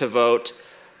right to vote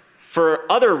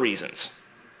for other reasons,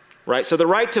 right? So the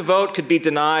right to vote could be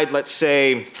denied, let's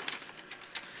say,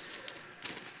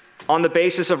 on the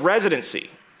basis of residency.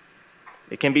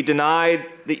 It can be denied.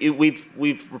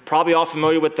 We're probably all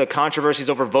familiar with the controversies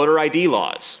over voter ID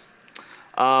laws,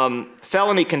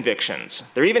 felony convictions.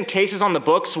 There are even cases on the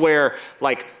books where,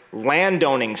 like,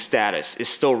 landowning status is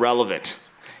still relevant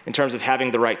in terms of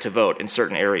having the right to vote in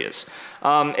certain areas.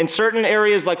 In certain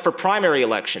areas, like for primary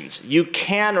elections, you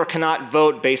can or cannot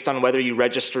vote based on whether you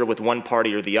register with one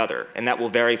party or the other, and that will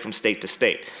vary from state to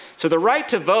state. So the right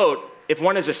to vote, if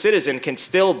one is a citizen, can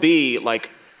still be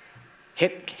like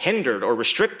hindered or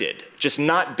restricted, just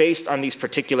not based on these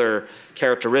particular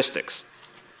characteristics,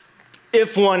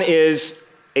 if one is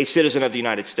a citizen of the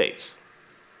United States.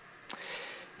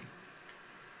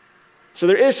 So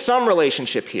there is some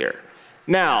relationship here.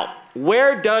 Now,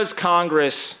 where does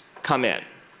Congress come in?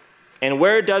 And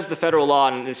where does the federal law,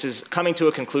 and this is coming to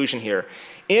a conclusion here,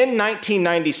 in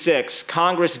 1996,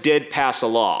 Congress did pass a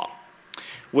law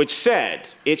which said,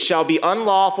 "It shall be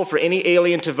unlawful for any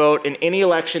alien to vote in any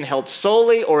election held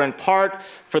solely or in part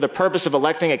for the purpose of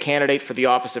electing a candidate for the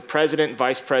office of president,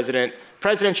 vice president,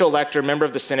 presidential elector, member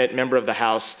of the Senate, member of the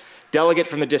House, delegate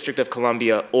from the District of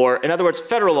Columbia, or, in other words,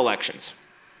 federal elections."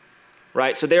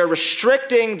 Right? So they're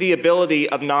restricting the ability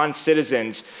of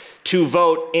non-citizens to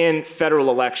vote in federal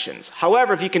elections.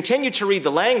 However, if you continue to read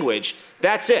the language,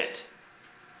 that's it.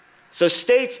 So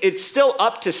states, it's still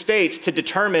up to states to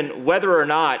determine whether or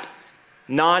not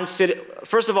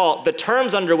first of all, the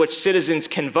terms under which citizens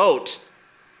can vote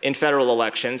in federal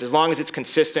elections, as long as it's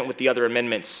consistent with the other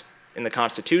amendments in the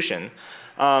Constitution,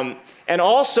 and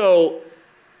also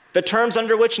the terms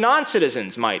under which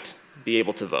non-citizens might be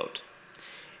able to vote.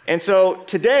 And so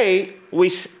today,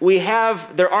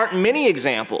 there aren't many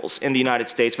examples in the United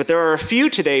States, but there are a few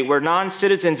today where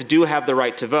non-citizens do have the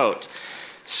right to vote.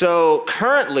 So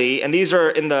currently, and these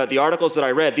are in the articles that I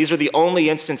read, these are the only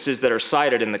instances that are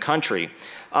cited in the country.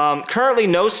 Currently,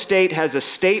 no state has a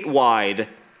statewide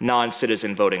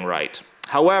non-citizen voting right.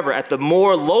 However, at the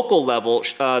more local level,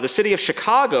 the city of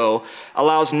Chicago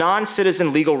allows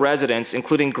non-citizen legal residents,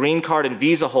 including green card and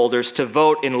visa holders, to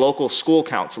vote in local school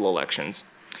council elections.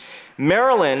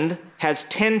 Maryland has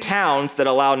 10 towns that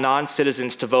allow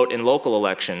non-citizens to vote in local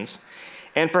elections.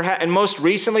 And most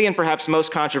recently, and perhaps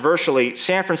most controversially,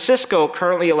 San Francisco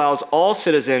currently allows all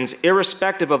citizens,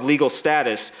 irrespective of legal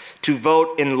status, to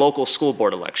vote in local school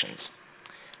board elections.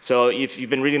 So if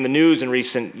you've been reading the news in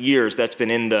recent years, that's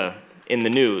been in the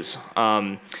news.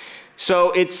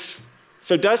 So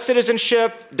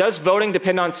does voting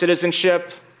depend on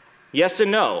citizenship? Yes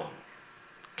and no.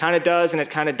 Kind of does and it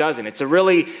kind of doesn't. It's a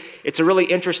really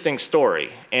interesting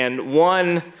story, and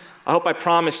one, I hope I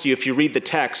promised you, if you read the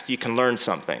text, you can learn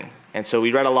something. And so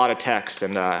we read a lot of text,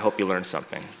 and I hope you learned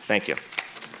something. Thank you.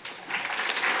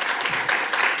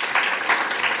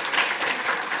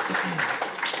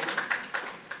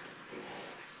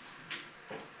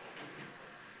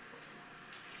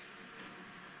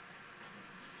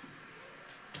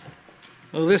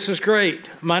 Well, this is great.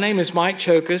 My name is Mike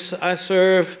Chokas. I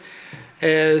serve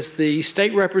as the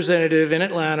state representative in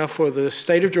Atlanta for the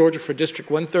state of Georgia for District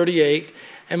 138.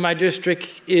 And my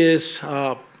district is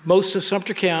most of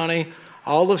Sumter County,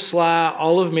 all of Sly,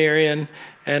 all of Marion,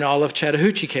 and all of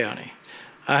Chattahoochee County.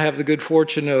 I have the good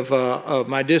fortune of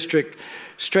my district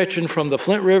stretching from the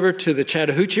Flint River to the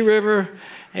Chattahoochee River,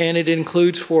 and it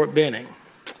includes Fort Benning.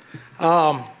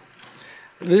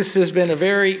 This has been a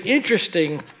very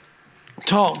interesting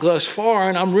talk thus far,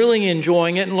 and I'm really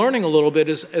enjoying it and learning a little bit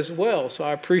as well, so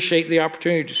I appreciate the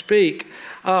opportunity to speak.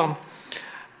 I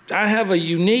have a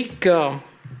unique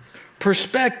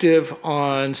perspective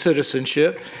on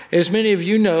citizenship. As many of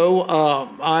you know,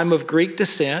 I'm of Greek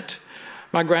descent.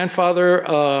 My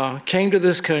grandfather came to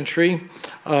this country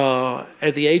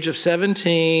at the age of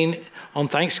 17 on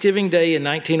Thanksgiving Day in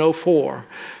 1904.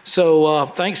 So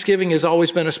Thanksgiving has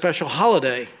always been a special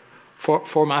holiday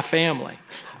for my family.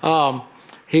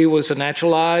 He was a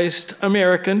naturalized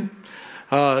American,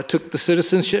 took the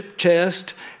citizenship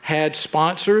test, had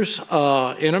sponsors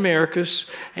in Americas,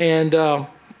 and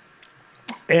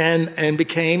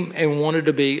became and wanted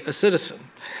to be a citizen.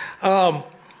 I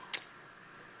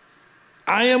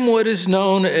am what is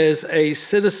known as a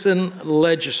citizen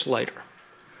legislator,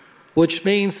 which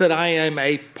means that I am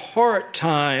a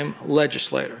part-time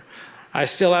legislator. I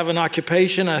still have an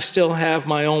occupation. I still have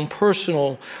my own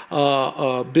personal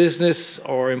business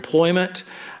or employment,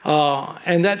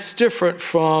 and that's different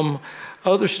from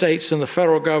other states in the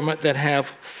federal government that have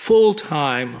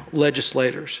full-time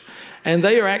legislators, and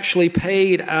they are actually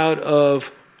paid out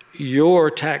of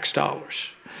your tax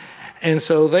dollars. And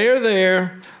so they're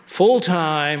there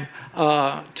full-time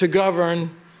to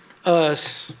govern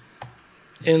us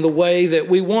in the way that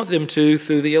we want them to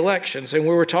through the elections. And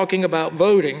we were talking about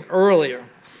voting earlier.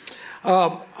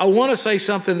 I want to say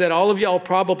something that all of y'all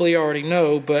probably already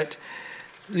know, but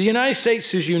the United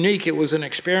States is unique. It was an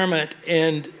experiment,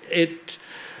 and it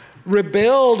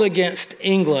rebelled against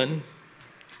England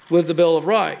with the Bill of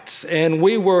Rights. And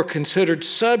we were considered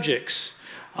subjects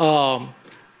of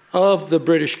the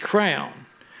British Crown.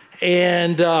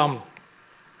 And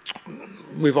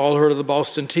we've all heard of the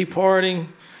Boston Tea Party.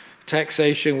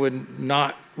 Taxation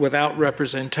without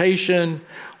representation.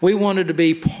 We wanted to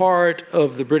be part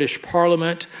of the British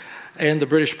Parliament, and the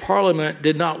British Parliament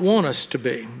did not want us to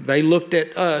be. They looked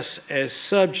at us as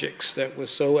subjects. That was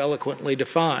so eloquently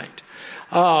defined.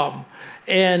 That's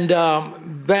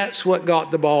what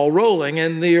got the ball rolling.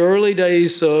 In the early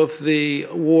days of the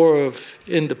War of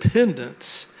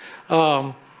Independence,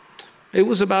 it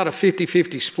was about a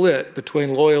 50-50 split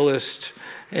between loyalists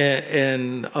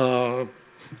and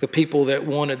the people that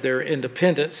wanted their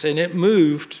independence, and it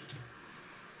moved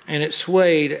and it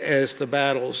swayed as the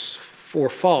battles were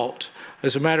fought.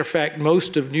 As a matter of fact,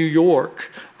 most of New York,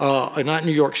 not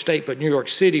New York State, but New York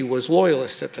City was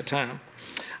loyalist at the time.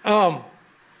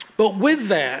 But with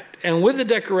that, and with the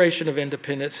Declaration of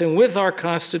Independence, and with our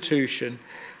Constitution,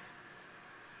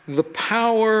 the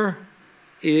power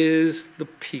is the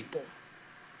people.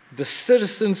 The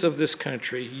citizens of this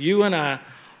country, you and I,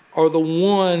 are the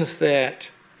ones that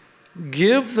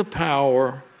give the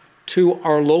power to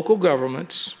our local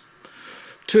governments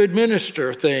to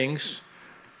administer things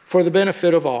for the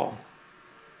benefit of all.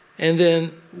 And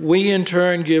then we in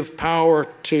turn give power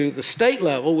to the state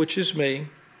level, which is me,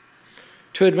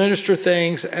 to administer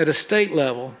things at a state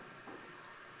level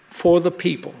for the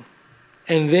people.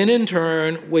 And then in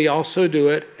turn, we also do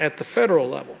it at the federal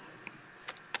level.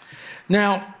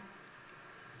 Now,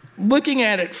 looking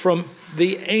at it from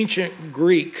the ancient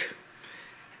Greek,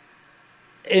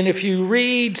 and if you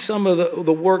read some of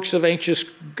the works of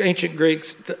ancient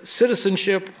Greeks,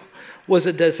 citizenship was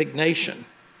a designation.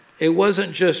 It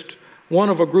wasn't just one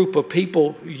of a group of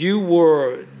people. You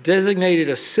were designated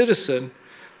a citizen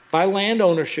by land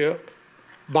ownership,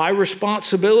 by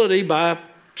responsibility, by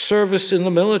service in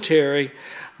the military,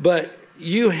 but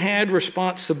you had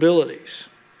responsibilities.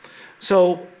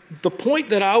 So the point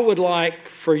that I would like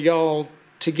for y'all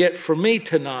to get from me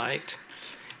tonight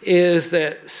is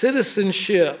that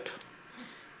citizenship,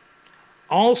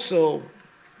 also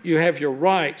you have your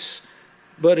rights,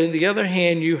 but on the other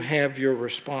hand, you have your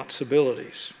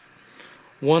responsibilities,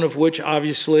 one of which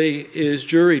obviously is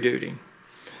jury duty.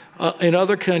 In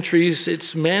other countries,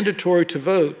 it's mandatory to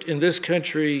vote. In this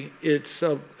country, it's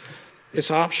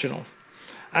optional.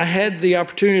 I had the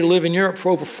opportunity to live in Europe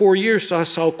for over 4 years, so I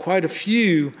saw quite a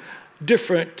few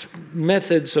different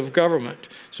methods of government.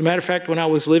 As a matter of fact, when I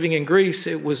was living in Greece,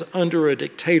 it was under a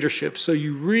dictatorship, so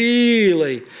you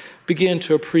really begin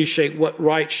to appreciate what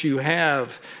rights you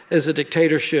have as a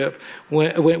dictatorship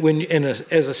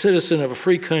as a citizen of a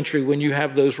free country when you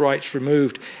have those rights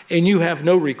removed and you have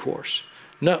no recourse,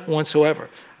 none whatsoever.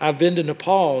 I've been to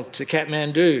Nepal, to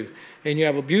Kathmandu, and you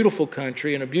have a beautiful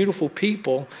country and a beautiful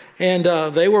people, and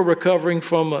they were recovering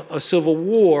from a civil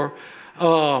war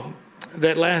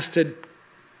that lasted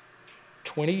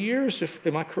 20 years,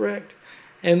 am I correct?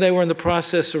 And they were in the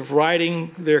process of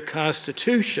writing their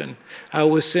constitution. I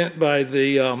was sent by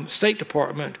the State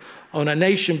Department on a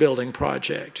nation-building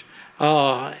project.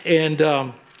 It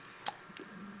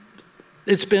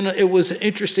was an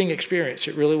interesting experience.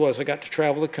 It really was. I got to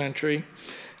travel the country,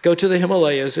 go to the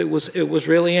Himalayas. It was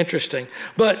really interesting.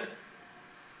 But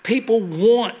people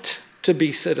want to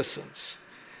be citizens.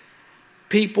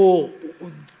 People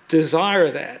desire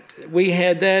that. We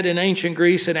had that in ancient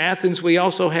Greece and Athens. We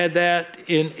also had that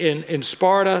in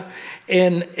Sparta.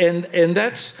 And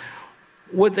that's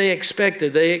what they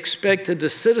expected. They expected the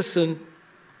citizen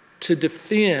to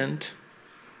defend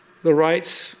the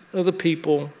rights of the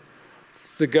people,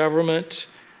 the government,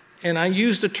 and I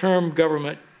use the term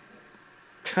government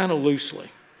kind of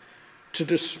loosely,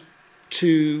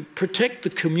 to protect the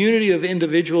community of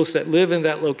individuals that live in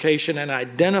that location and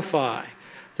identify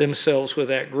themselves with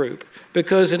that group.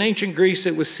 Because in ancient Greece,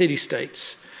 it was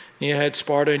city-states. You had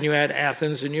Sparta, and you had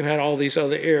Athens, and you had all these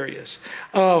other areas.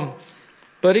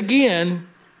 But again,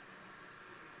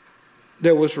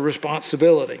 there was a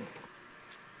responsibility.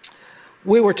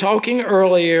 We were talking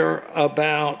earlier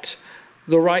about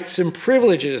the rights and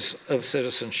privileges of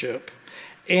citizenship.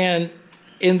 And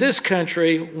in this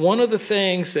country, one of the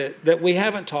things that we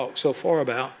haven't talked so far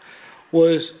about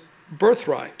was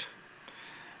birthright.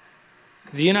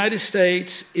 The United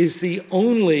States is the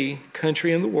only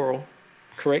country in the world,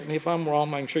 correct me if I'm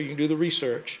wrong, I'm sure you can do the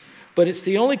research, but it's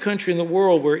the only country in the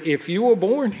world where if you were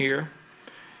born here,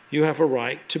 you have a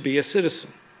right to be a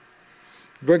citizen,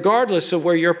 regardless of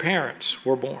where your parents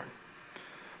were born.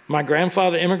 My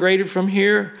grandfather immigrated from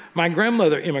here. My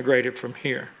grandmother immigrated from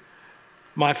here.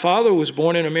 My father was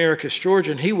born in Americus,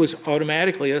 Georgia, and he was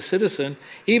automatically a citizen,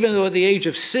 even though at the age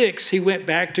of 6, he went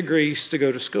back to Greece to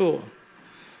go to school.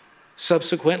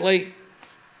 Subsequently,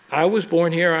 I was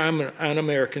born here. I'm an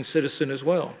American citizen as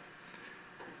well.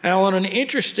 Now, on an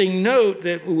interesting note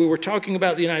that we were talking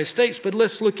about the United States, but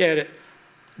let's look at it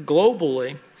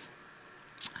globally.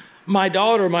 My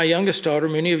daughter, my youngest daughter,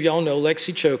 many of y'all know,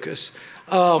 Lexi Chokas,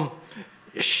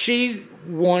 she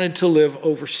wanted to live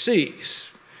overseas.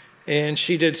 And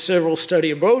she did several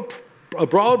study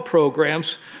abroad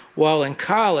programs while in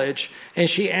college, and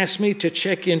she asked me to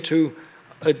check into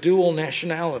a dual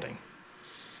nationality.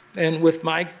 And with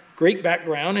my Greek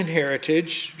background and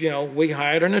heritage, you know, we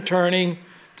hired an attorney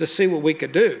to see what we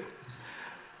could do.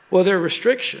 Well, there are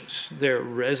restrictions. There are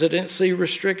residency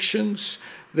restrictions.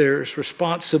 There's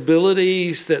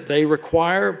responsibilities that they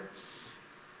require,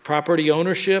 property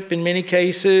ownership in many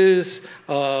cases,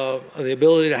 the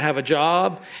ability to have a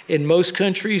job. In most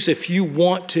countries, if you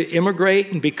want to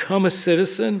immigrate and become a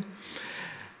citizen,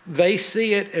 they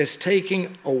see it as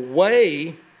taking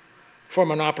away from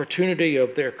an opportunity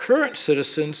of their current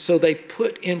citizens, so they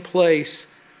put in place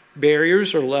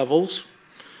barriers or levels.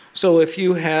 So if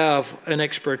you have an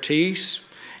expertise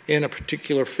in a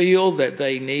particular field that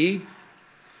they need,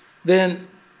 then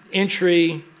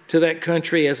entry to that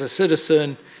country as a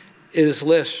citizen is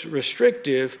less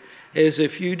restrictive as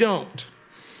if you don't.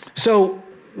 So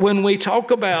when we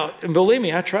talk about, and believe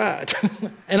me, I tried,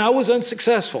 and I was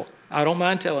unsuccessful. I don't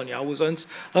mind telling you, I was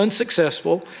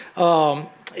unsuccessful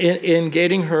in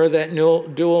getting her that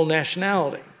dual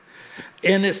nationality.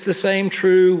 And it's the same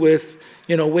true with,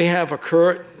 you know, we have a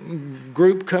current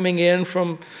group coming in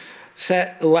from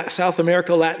South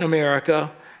America, Latin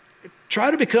America.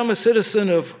 Try to become a citizen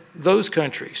of those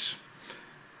countries.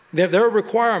 There are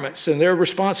requirements and there are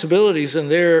responsibilities,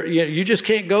 and you just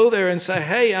can't go there and say,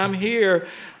 hey, I'm here,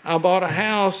 I bought a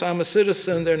house, I'm a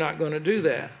citizen. They're not going to do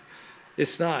that.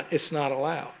 It's not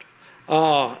allowed.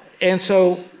 And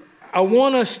so I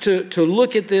want us to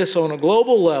look at this on a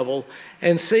global level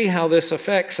and see how this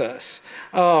affects us.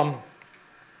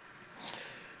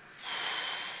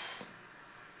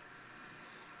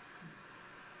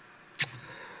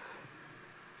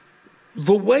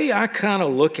 The way I kind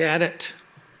of look at it,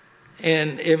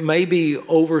 and it may be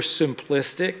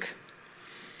oversimplistic,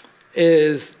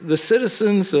 is the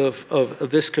citizens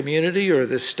of this community or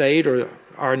this state or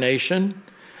our nation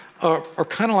are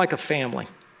kind of like a family.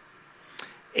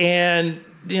 And,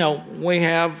 you know, we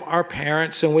have our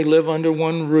parents and we live under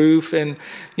one roof, and,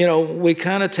 you know, we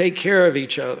kind of take care of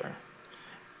each other.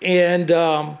 And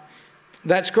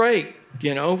that's great,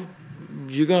 you know.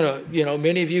 You're going to, you know,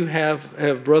 many of you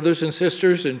have brothers and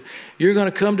sisters, and you're going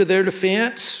to come to their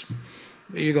defense.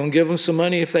 You're going to give them some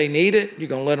money if they need it. You're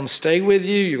going to let them stay with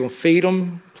you. You're going to feed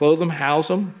them, clothe them, house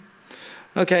them.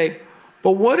 Okay,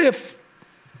 but what if,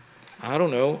 I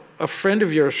don't know, a friend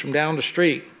of yours from down the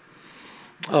street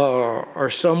or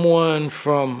someone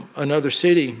from another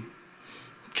city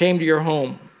came to your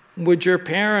home? Would your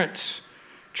parents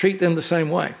treat them the same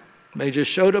way? They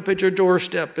just showed up at your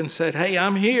doorstep and said, hey,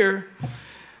 I'm here.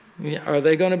 Are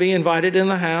they going to be invited in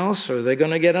the house? Are they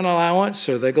going to get an allowance?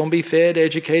 Are they going to be fed,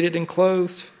 educated, and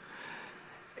clothed?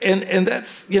 And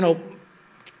that's, you know,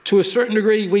 to a certain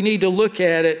degree, we need to look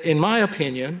at it, in my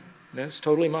opinion, that's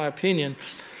totally my opinion,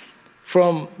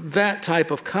 from that type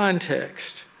of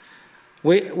context.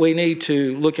 We need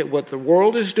to look at what the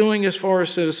world is doing as far as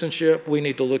citizenship. We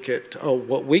need to look at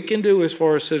what we can do as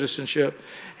far as citizenship.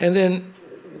 And then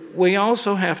we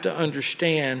also have to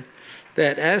understand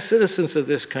that as citizens of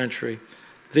this country,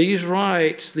 these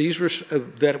rights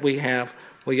that we have,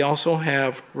 we also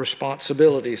have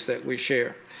responsibilities that we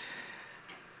share.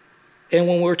 And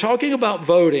when we're talking about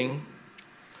voting,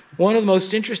 one of the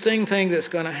most interesting things that's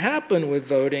going to happen with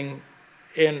voting,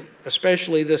 and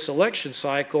especially this election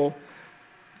cycle,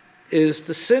 is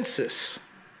the census.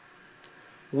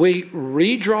 We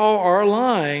redraw our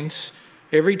lines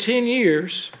every 10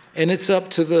 years, and it's up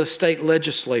to the state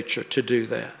legislature to do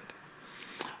that.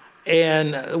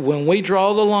 And when we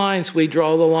draw the lines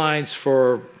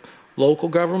for local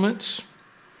governments,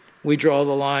 we draw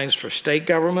the lines for state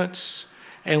governments,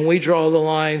 and we draw the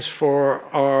lines for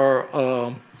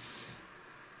our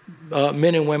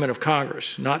men and women of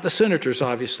Congress. Not the senators,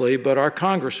 obviously, but our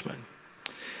congressmen.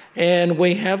 And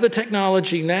we have the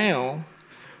technology now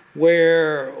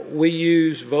where we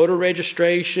use voter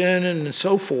registration and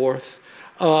so forth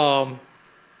to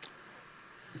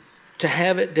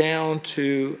have it down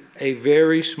to a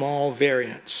very small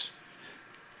variance.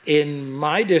 In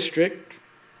my district,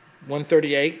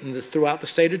 138, and throughout the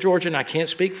state of Georgia, and I can't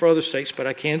speak for other states, but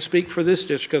I can speak for this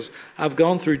district because I've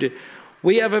gone through it.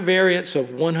 We have a variance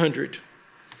of 100.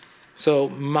 So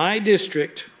my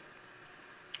district,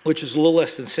 which is a little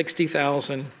less than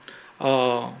 60,000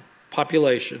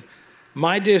 population,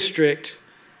 my district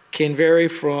can vary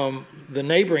from the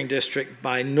neighboring district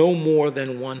by no more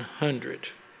than 100.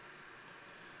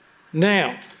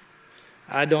 Now,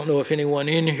 I don't know if anyone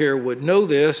in here would know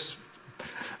this.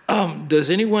 Does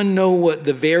anyone know what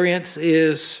the variance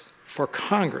is for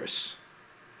Congress?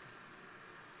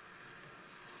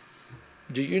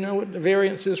 Do you know what the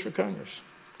variance is for Congress?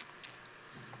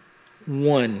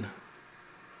 One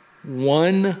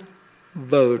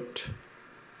vote.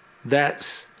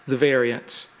 That's the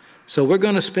variance. So we're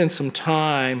going to spend some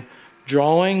time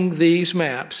drawing these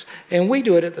maps, and we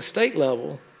do it at the state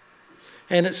level,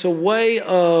 and it's a way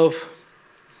of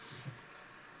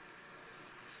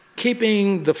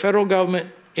keeping the federal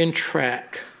government in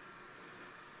track.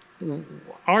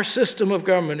 Our system of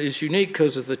government is unique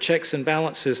because of the checks and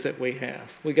balances that we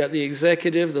have. We got the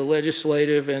executive, the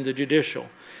legislative, and the judicial.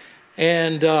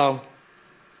 And to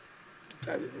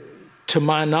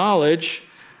my knowledge,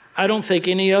 I don't think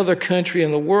any other country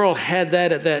in the world had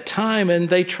that at that time, and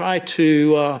they tried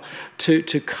to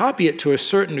copy it to a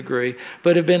certain degree,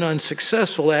 but have been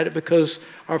unsuccessful at it because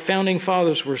our founding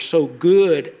fathers were so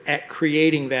good at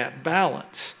creating that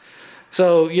balance.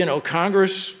 So, you know,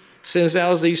 Congress sends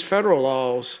out these federal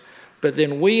laws, but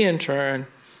then we, in turn,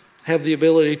 have the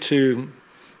ability to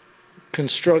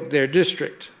construct their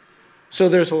district. So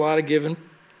there's a lot of give and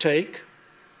take,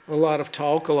 a lot of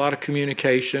talk, a lot of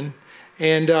communication.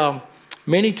 And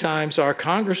many times our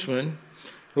congressmen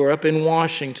who are up in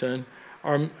Washington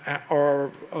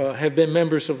have been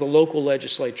members of the local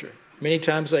legislature. Many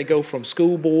times they go from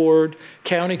school board,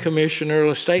 county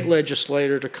commissioner, state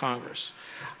legislator to Congress.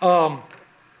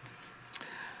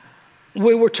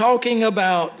 We were talking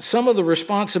about some of the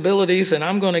responsibilities, and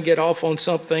I'm going to get off on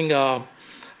something that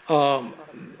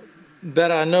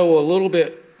I know a little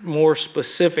bit more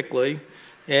specifically.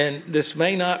 And this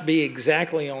may not be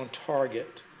exactly on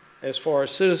target as far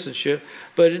as citizenship,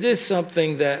 but it is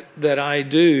something that I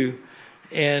do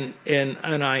and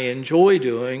I enjoy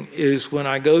doing is when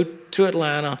I go to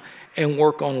Atlanta and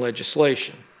work on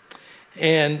legislation.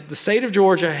 And the state of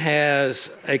Georgia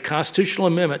has a constitutional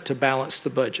amendment to balance the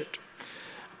budget.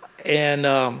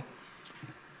 And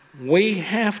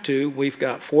we've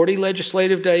got 40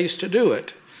 legislative days to do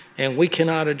it, and we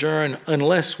cannot adjourn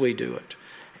unless we do it.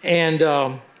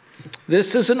 And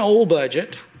this is an old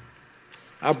budget.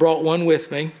 I brought one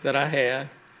with me that I had,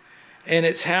 and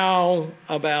it's how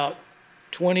about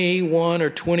 21 or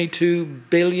 22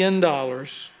 billion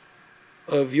dollars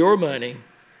of your money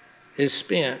is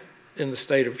spent in the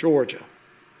state of Georgia.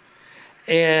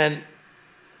 And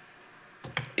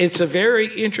it's a very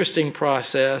interesting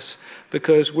process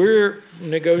because we're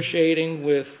negotiating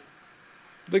with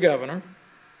the governor,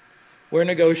 we're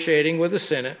negotiating with the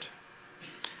Senate,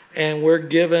 and we're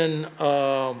given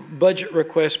budget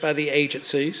requests by the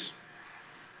agencies.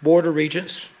 Board of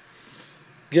Regents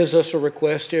gives us a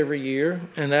request every year,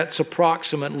 and that's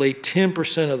approximately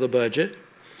 10% of the budget.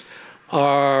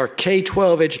 Our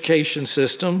K-12 education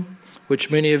system,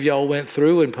 which many of y'all went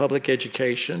through in public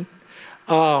education,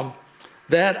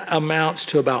 that amounts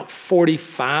to about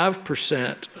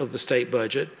 45% of the state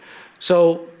budget.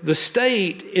 So the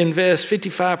state invests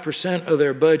 55% of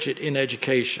their budget in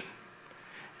education.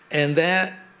 And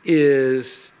that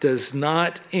does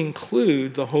not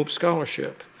include the Hope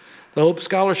Scholarship. The Hope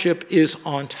Scholarship is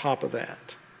on top of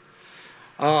that.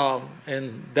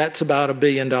 And that's about $1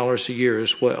 billion a year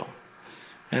as well.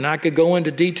 And I could go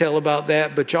into detail about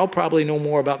that, but y'all probably know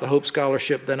more about the Hope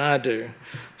Scholarship than I do.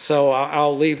 So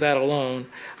I'll leave that alone.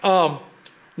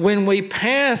 When we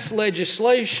pass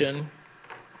legislation,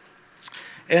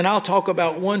 And I'll talk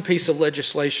about one piece of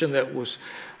legislation that was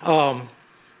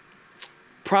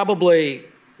probably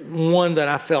one that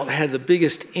I felt had the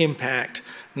biggest impact,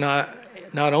 not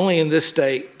only in this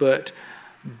state, but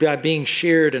by being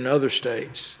shared in other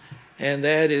states. And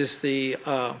that is the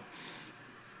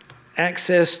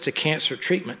Access to Cancer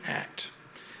Treatment Act.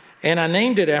 And I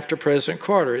named it after President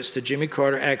Carter. It's the Jimmy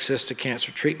Carter Access to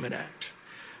Cancer Treatment Act.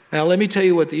 Now, let me tell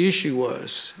you what the issue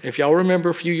was. If y'all remember,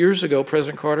 a few years ago,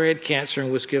 President Carter had cancer and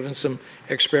was given some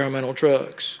experimental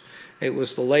drugs. It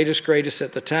was the latest, greatest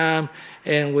at the time,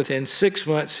 and within 6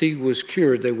 months, he was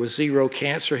cured. There was zero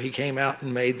cancer. He came out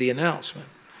and made the announcement.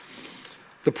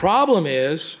 The problem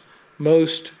is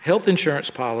most health insurance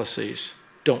policies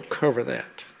don't cover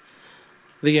that.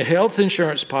 The health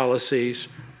insurance policies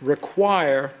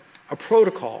require a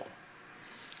protocol.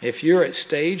 If you're at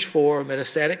stage 4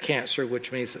 metastatic cancer,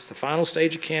 which means it's the final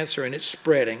stage of cancer and it's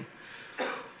spreading,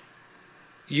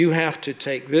 you have to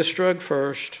take this drug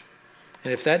first,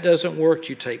 and if that doesn't work,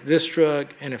 you take this drug,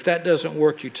 and if that doesn't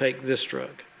work, you take this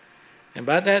drug. And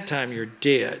by that time, you're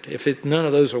dead if none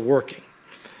of those are working.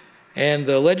 And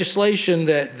the legislation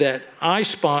that I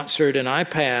sponsored and I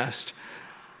passed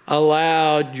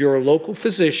allowed your local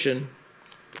physician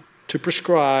to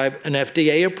prescribe an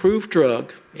FDA-approved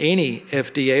drug, any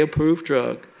FDA-approved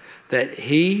drug, that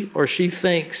he or she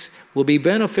thinks will be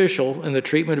beneficial in the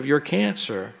treatment of your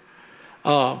cancer,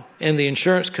 and the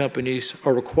insurance companies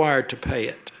are required to pay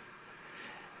it.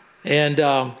 And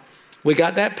we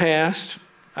got that passed.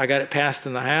 I got it passed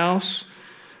in the House,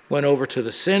 went over to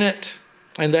the Senate,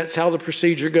 and that's how the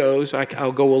procedure goes.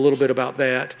 I'll go a little bit about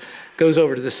that. Goes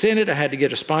over to the Senate. I had to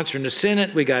get a sponsor in the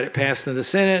Senate. We got it passed in the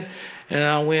Senate, and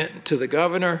I went to the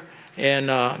governor and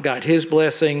got his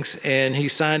blessings, and he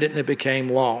signed it, and it became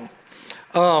law.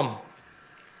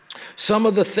 Some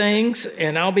of the things,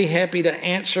 and I'll be happy to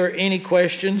answer any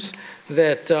questions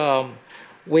that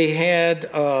we had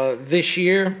this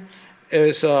year,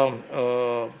 is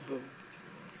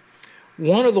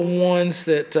one of the ones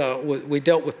that we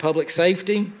dealt with public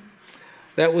safety.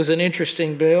 That was an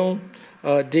interesting bill,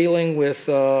 dealing with,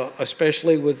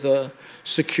 especially with the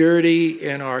security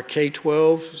in our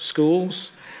K-12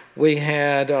 schools. We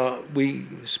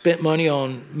spent money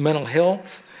on mental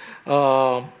health.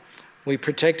 We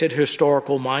protected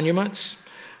historical monuments.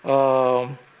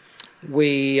 I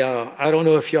don't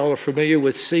know if y'all are familiar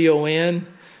with CON.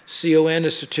 CON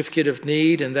is Certificate of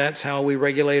Need, and that's how we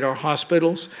regulate our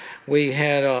hospitals. We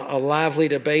had a lively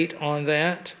debate on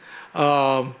that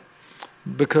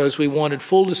because we wanted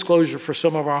full disclosure for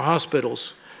some of our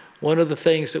hospitals. One of the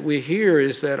things that we hear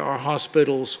is that our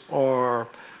hospitals are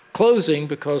closing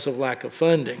because of lack of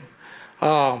funding.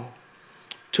 To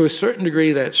a certain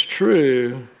degree, that's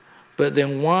true, but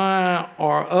then why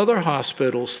are other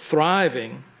hospitals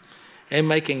thriving and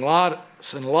making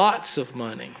lots and lots of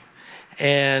money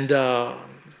and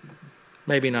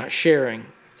maybe not sharing?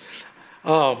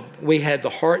 We had the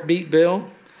heartbeat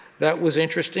bill. That was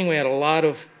interesting. We had a lot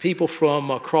of people from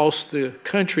across the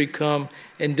country come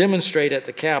and demonstrate at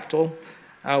the Capitol.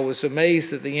 I was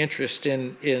amazed at the interest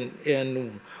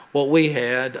in what we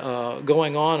had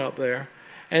going on up there.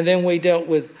 And then we dealt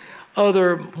with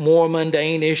other more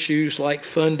mundane issues like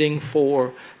funding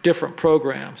for different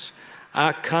programs.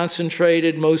 I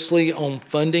concentrated mostly on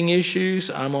funding issues.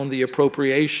 I'm on the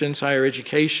Appropriations Higher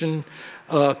Education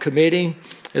Committee.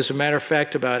 As a matter of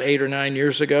fact, about 8 or 9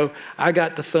 years ago, I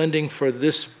got the funding for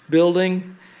this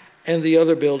building and the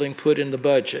other building put in the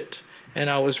budget. And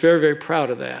I was very, very proud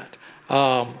of that.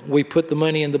 We put the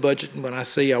money in the budget, and when I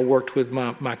say I worked with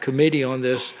my committee on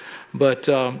this, but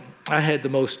I had the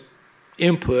most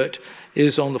input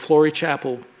is on the Flory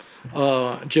Chapel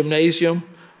gymnasium.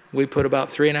 We put about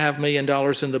 $3.5 million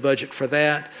in the budget for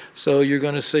that, so you're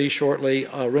going to see shortly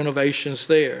renovations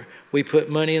there. We put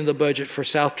money in the budget for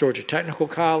South Georgia Technical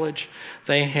College.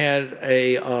 They had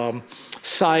a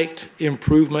site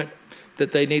improvement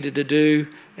that they needed to do,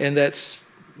 and that's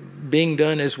being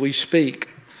done as we speak.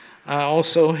 I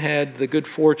also had the good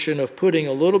fortune of putting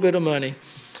a little bit of money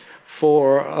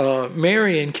for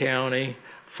Marion County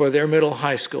for their middle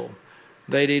high school.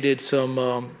 They needed some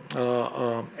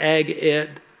ag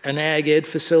ed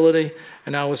facility,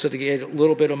 and I was able to get a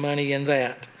little bit of money in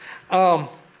that. I'm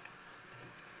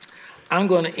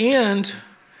going to end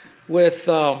with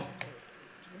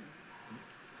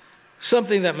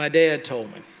something that my dad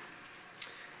told me.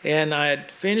 And I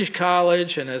had finished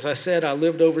college, and as I said, I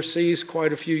lived overseas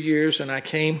quite a few years, and I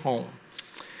came home.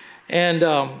 And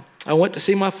I went to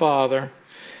see my father,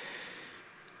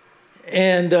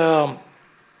 and the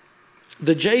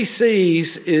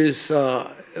JCs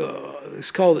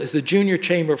it's the Junior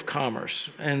Chamber of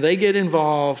Commerce, and they get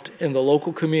involved in the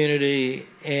local community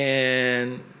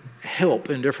and help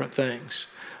in different things.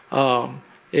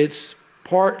 It's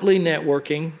partly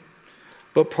networking,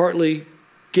 but partly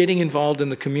getting involved in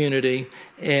the community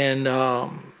and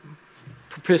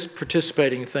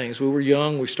participating in things. We were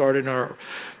young. We started in our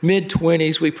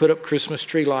mid-20s. We put up Christmas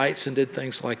tree lights and did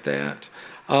things like that.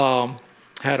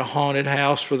 Had a haunted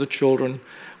house for the children.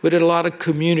 We did a lot of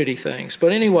community things.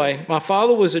 But anyway, my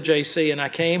father was a JC, and I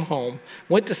came home,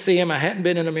 went to see him. I hadn't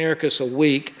been in America a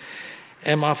week.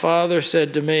 And my father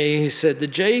said to me, he said, the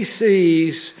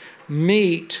JCs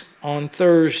meet on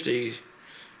Thursday.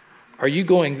 Are you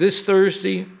going this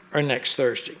Thursday or next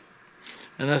Thursday?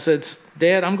 And I said,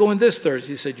 Dad, I'm going this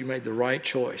Thursday. He said, you made the right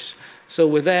choice. So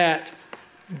with that,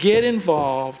 get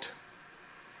involved.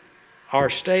 Our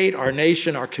state, our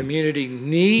nation, our community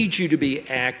needs you to be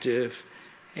active.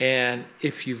 And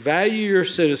if you value your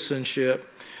citizenship,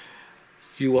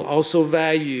 you will also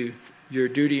value your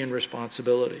duty and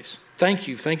responsibilities. Thank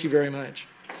you. Thank you very much.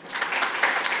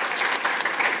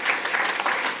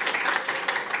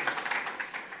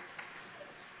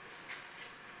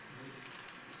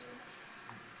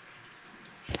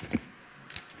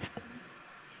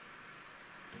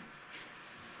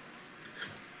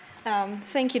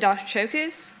 Thank you, Dr.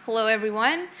 Chokus. Hello,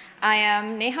 everyone. I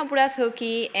am Neha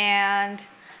Burathoki, and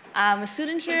I'm a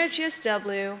student here at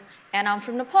GSW, and I'm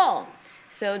from Nepal.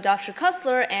 So Dr.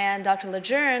 Kussler and Dr.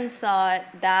 Lejeune thought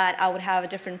that I would have a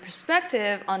different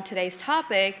perspective on today's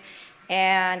topic,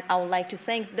 and I would like to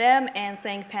thank them and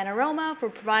thank Panorama for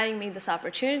providing me this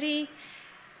opportunity.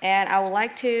 And I would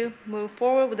like to move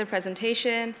forward with the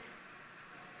presentation.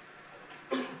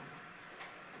 Oh,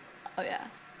 yeah.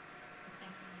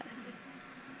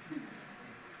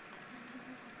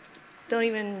 Don't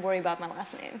even worry about my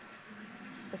last name.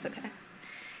 That's okay.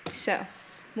 So,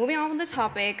 moving on with the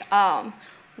topic,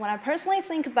 when I personally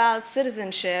think about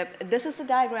citizenship, this is the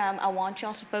diagram I want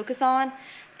y'all to focus on.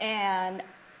 And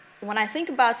when I think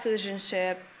about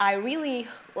citizenship, I really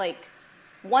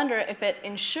wonder if it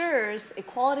ensures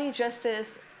equality,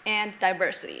 justice, and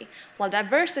diversity. Well,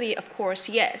 diversity, of course,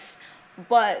 yes.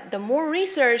 But the more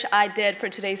research I did for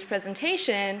today's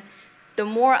presentation, the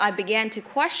more I began to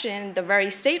question the very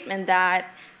statement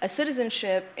that a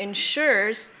citizenship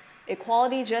ensures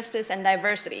equality, justice, and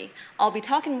diversity. I'll be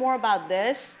talking more about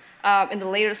this in the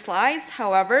later slides.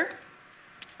 However,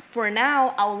 for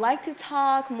now, I would like to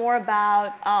talk more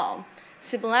about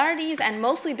similarities and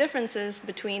mostly differences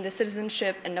between the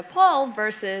citizenship in Nepal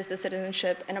versus the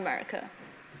citizenship in America.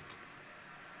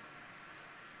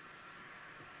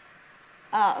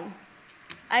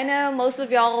 I know most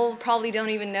of y'all probably don't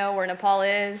even know where Nepal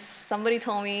is. Somebody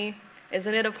told me,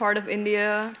 isn't it a part of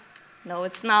India? No,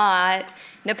 it's not.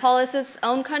 Nepal is its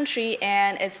own country,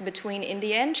 and it's between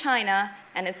India and China,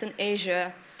 and it's in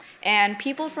Asia. And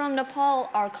people from Nepal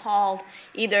are called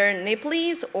either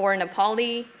Nepalese or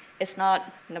Nepali. It's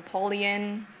not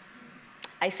Napoleon.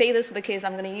 I say this because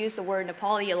I'm going to use the word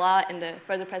Nepali a lot in the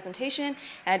further presentation,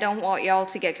 and I don't want y'all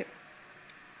to get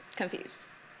confused.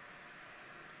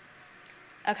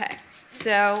 Okay,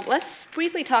 so let's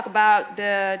briefly talk about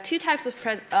the two types of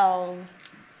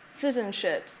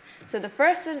citizenships. So the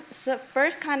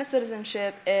first kind of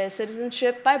citizenship is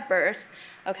citizenship by birth,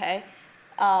 okay?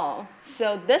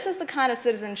 So this is the kind of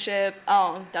citizenship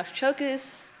Dr.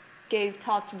 Chokus gave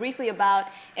talks briefly about,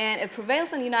 and it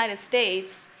prevails in the United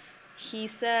States. He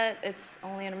said it's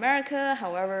only in America,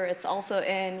 however, it's also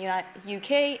in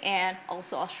UK and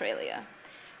also Australia.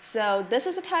 So this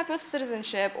is a type of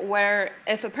citizenship where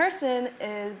if a person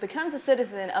becomes a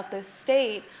citizen of the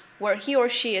state where he or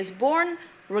she is born,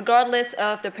 regardless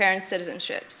of the parent's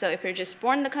citizenship. So if you're just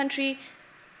born in the country,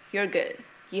 you're good.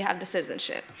 You have the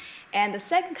citizenship. And the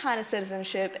second kind of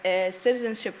citizenship is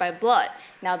citizenship by blood.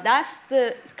 Now that's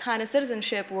the kind of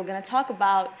citizenship we're going to talk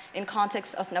about in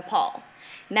context of Nepal.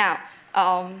 Now,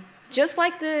 just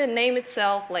like the name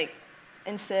itself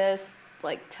insists,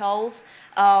 tells,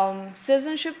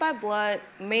 citizenship by blood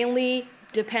mainly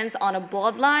depends on a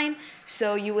bloodline,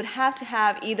 so you would have to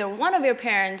have either one of your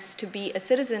parents to be a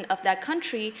citizen of that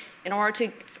country in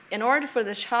order for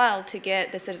the child to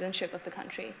get the citizenship of the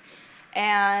country.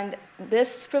 And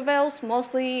this prevails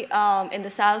mostly in the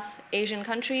South Asian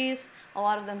countries. A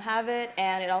lot of them have it,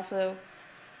 and it also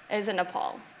is in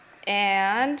Nepal.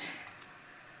 And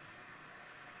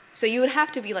so you would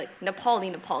have to be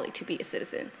Nepali to be a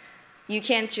citizen. You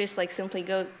can't just simply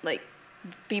go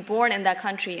be born in that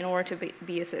country in order to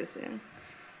be a citizen.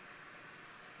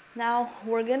 Now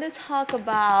we're going to talk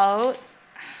about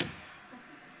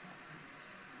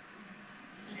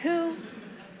who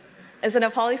is a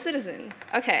Nepali citizen?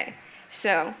 Okay,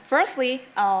 so firstly,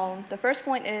 the first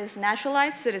point is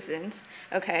naturalized citizens,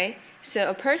 okay? So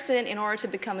a person, in order to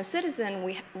become a citizen,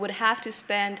 we would have to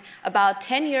spend about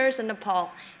 10 years in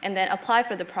Nepal and then apply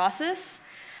for the process.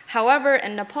 However,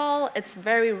 in Nepal, it's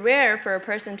very rare for a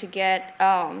person to get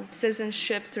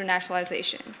citizenship through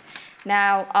naturalization.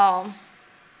 Now,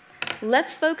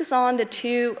 let's focus on the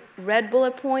 2 red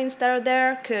bullet points that are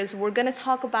there, because we're going to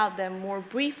talk about them more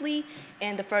briefly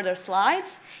in the further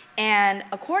slides. And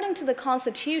according to the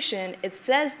Constitution, it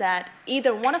says that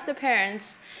either one of the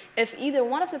parents, if either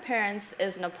one of the parents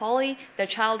is Nepali, the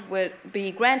child would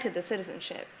be granted the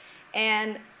citizenship.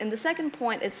 And in the second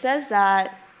point, it says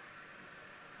that,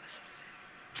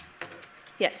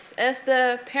 yes, if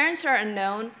the parents are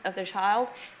unknown of the child,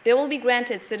 they will be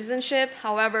granted citizenship.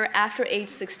 However, after age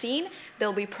 16,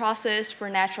 they'll be processed for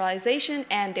naturalization,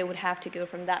 and they would have to go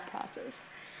from that process.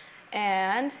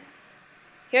 And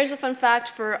here's a fun fact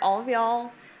for all of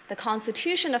y'all. The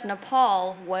Constitution of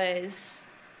Nepal was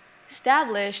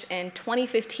established in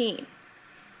 2015.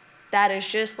 That is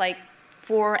just like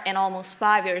 4 and almost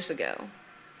 5 years ago,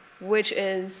 which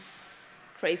is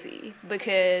crazy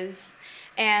because,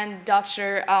 and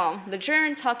Dr.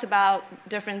 Lejeune talked about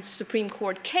different Supreme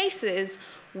Court cases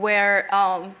where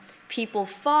people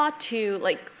fought to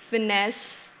like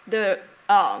finesse the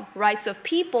rights of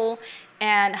people.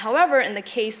 And however, in the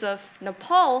case of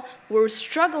Nepal, we're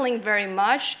struggling very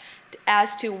much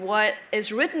as to what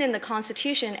is written in the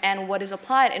Constitution and what is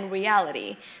applied in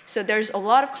reality. So there's a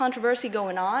lot of controversy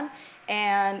going on.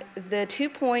 And the 2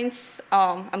 points,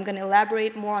 I'm going to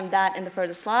elaborate more on that in the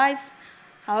further slides.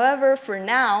 However, for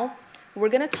now, we're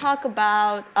going to talk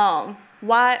about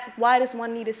why does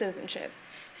one need a citizenship.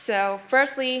 So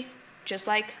firstly, just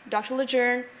like Dr.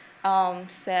 Lejeune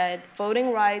said,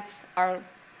 voting rights are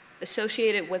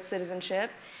associated with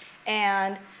citizenship.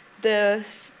 And the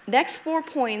next 4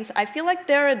 points, I feel like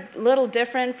they're a little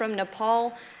different from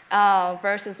Nepal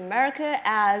versus America,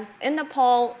 as in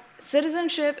Nepal,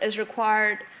 citizenship is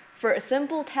required for a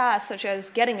simple task such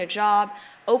as getting a job,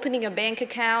 opening a bank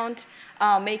account,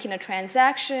 making a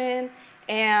transaction,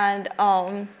 and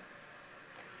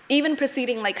even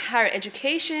proceeding like higher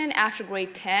education after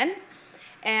grade 10.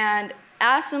 And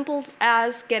as simple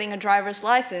as getting a driver's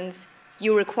license,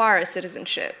 you require a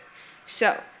citizenship.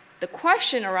 So the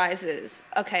question arises,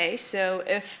 okay, so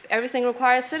if everything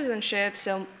requires citizenship,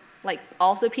 so like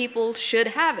all of the people should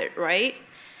have it, right?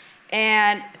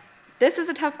 And this is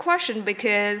a tough question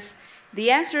because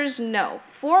the answer is no.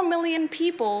 4 million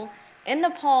people in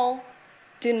Nepal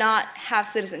do not have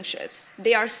citizenships.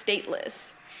 They are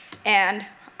stateless. And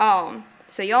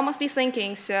so y'all must be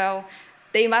thinking, so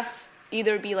they must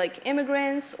either be like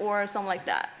immigrants or something like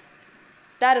that.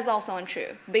 That is also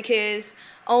untrue because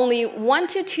only 1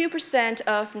 to 2%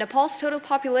 of Nepal's total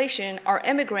population are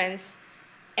immigrants,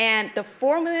 and the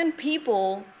 4 million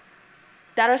people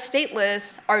that are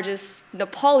stateless are just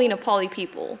Nepali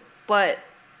people, but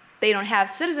they don't have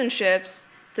citizenships,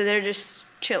 so they're just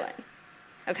chilling.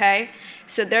 Okay,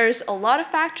 so there's a lot of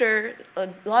factors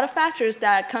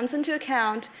that comes into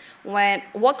account when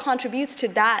what contributes to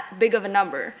that big of a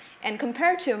number. And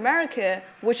compared to America,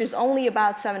 which is only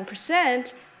about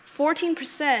 7%,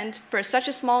 14% for such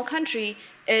a small country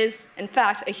is, in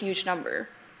fact, a huge number.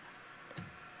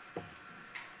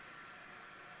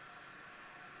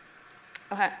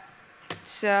 Okay,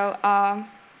 so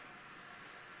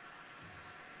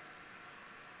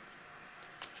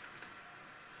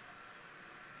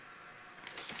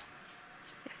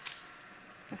yes.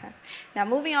 Okay. Now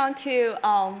moving on to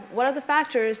what are the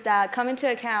factors that come into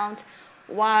account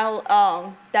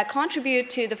while that contribute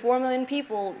to the 4 million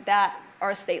people that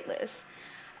are stateless.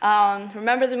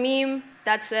 Remember the meme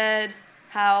that said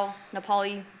how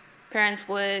Nepali parents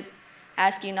would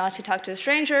ask you not to talk to a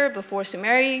stranger but force to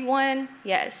marry one?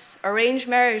 Yes, arranged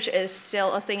marriage is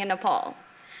still a thing in Nepal.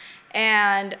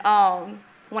 And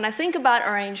when I think about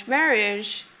arranged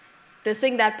marriage, the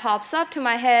thing that pops up to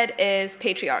my head is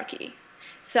patriarchy.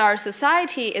 So our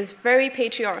society is very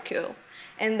patriarchal.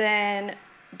 And then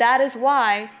that is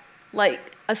why,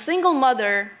 like, a single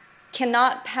mother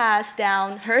cannot pass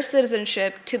down her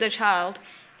citizenship to the child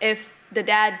if the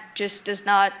dad just does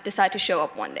not decide to show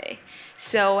up one day.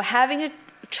 So having a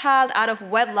child out of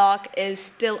wedlock is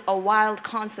still a wild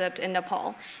concept in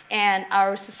Nepal. And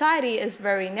our society is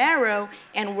very narrow,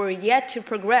 and we're yet to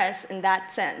progress in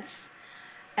that sense.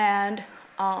 And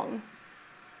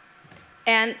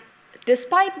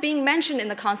despite being mentioned in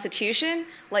the Constitution,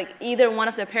 like either one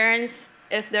of the parents,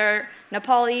 if they're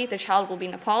Nepali, the child will be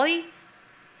Nepali,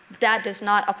 that does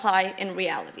not apply in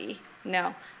reality.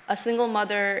 No, a single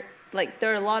mother like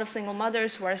there are a lot of single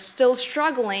mothers who are still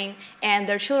struggling and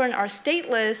their children are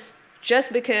stateless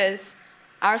just because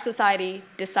our society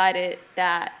decided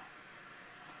that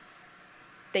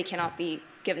they cannot be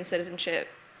given citizenship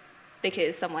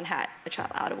because someone had a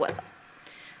child out of wedlock.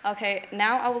 Okay,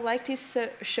 now I would like to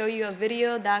show you a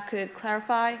video that could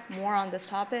clarify more on this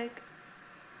topic.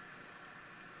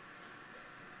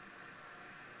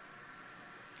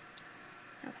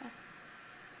 Okay.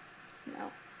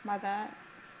 No, my bad.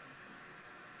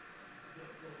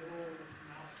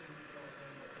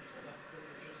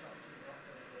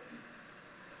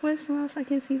 What is the mouse? I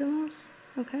can't see the mouse.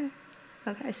 Okay.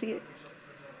 Okay, I see it.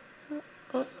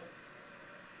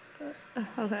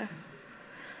 Okay.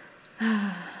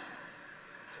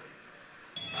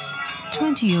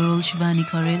 20-year-old Shivani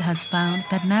Karel has found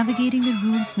that navigating the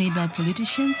rules made by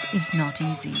politicians is not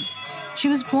easy. She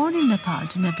was born in Nepal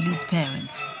to Nepalese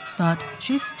parents, but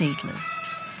she is stateless.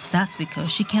 That's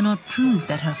because she cannot prove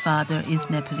that her father is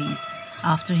Nepalese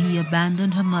after he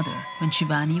abandoned her mother when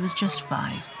Shivani was just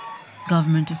 5.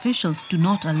 Government officials do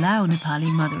not allow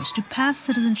Nepali mothers to pass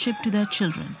citizenship to their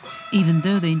children, even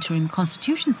though the interim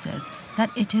constitution says that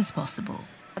it is possible.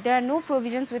 There are no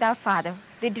provisions without father.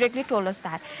 They directly told us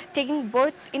that. Taking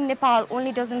birth in Nepal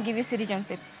only doesn't give you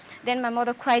citizenship. Then my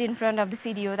mother cried in front of the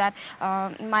CDO that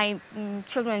my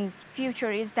children's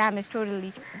future is damaged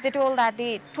totally. They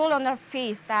told on their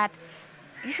face that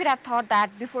you should have thought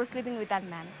that before sleeping with that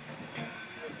man.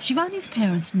 Shivani's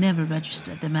parents never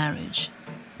registered their marriage.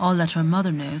 All that her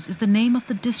mother knows is the name of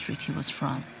the district he was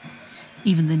from.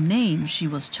 Even the name, she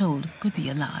was told, could be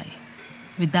a lie.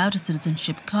 Without a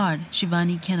citizenship card,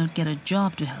 Shivani cannot get a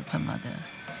job to help her mother.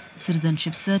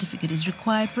 Citizenship certificate is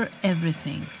required for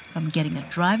everything, from getting a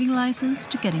driving license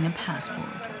to getting a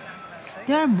passport.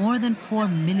 There are more than 4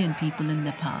 million people in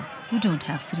Nepal who don't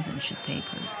have citizenship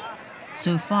papers.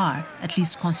 So far, at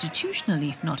least constitutionally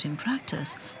if not in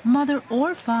practice, mother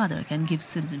or father can give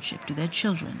citizenship to their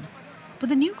children. But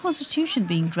the new constitution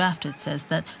being drafted says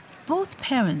that both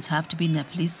parents have to be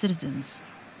Nepalese citizens.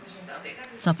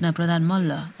 Sapna Pradhan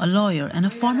Malla, a lawyer and a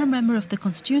former member of the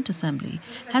Constituent Assembly,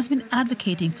 has been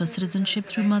advocating for citizenship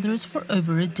through mothers for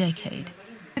over a decade.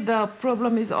 The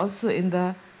problem is also in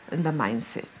the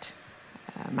mindset.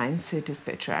 Mindset is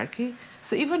patriarchy.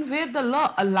 So even where the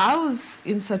law allows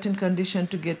in certain condition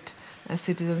to get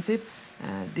citizenship,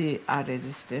 they are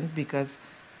resistant because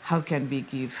how can we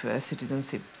give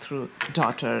citizenship through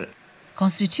daughter?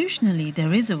 Constitutionally,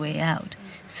 there is a way out,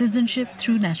 citizenship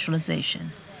through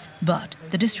naturalization. But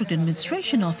the district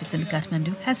administration office in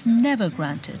Kathmandu has never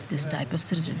granted this type of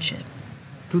citizenship.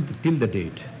 Till the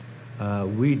date,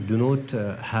 we do not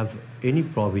have any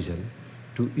provision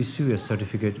to issue a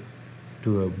certificate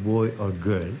to a boy or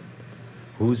girl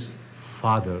whose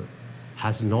father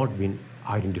has not been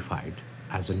identified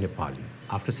as a Nepali.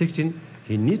 After 16,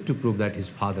 he needs to prove that his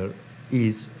father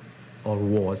is or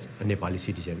was a Nepali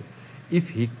citizen. If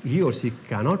he or she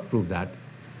cannot prove that,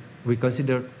 we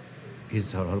consider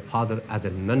his or her father as a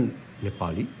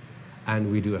non-Nepali,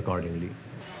 and we do accordingly.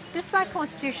 Despite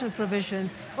constitutional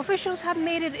provisions, officials have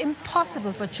made it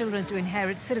impossible for children to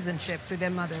inherit citizenship through their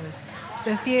mothers.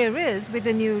 The fear is, with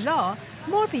the new law,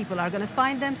 more people are going to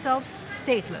find themselves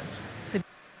stateless. So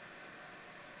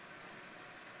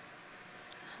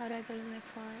how do I go to the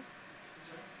next slide?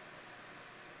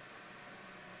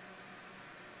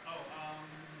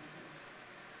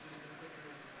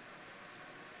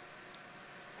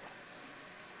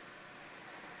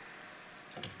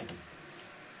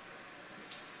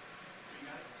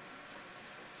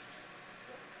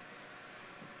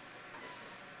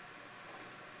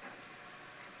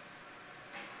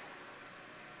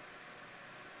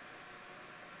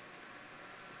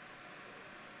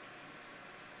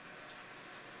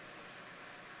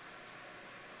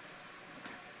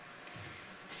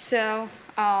 So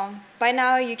by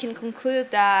now you can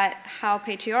conclude that how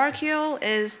patriarchal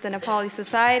is the Nepali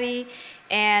society,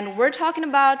 and we're talking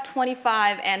about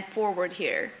 25 and forward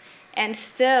here. And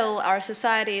still our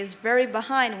society is very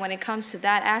behind when it comes to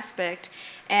that aspect.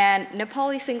 And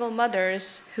Nepali single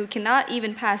mothers who cannot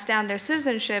even pass down their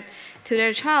citizenship to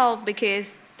their child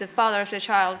because the father of the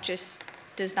child just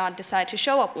does not decide to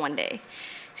show up one day.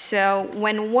 So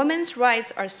when women's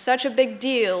rights are such a big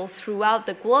deal throughout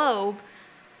the globe,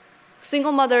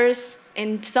 single mothers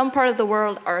in some part of the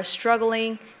world are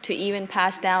struggling to even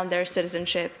pass down their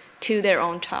citizenship to their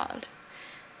own child.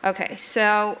 Okay,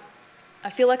 so I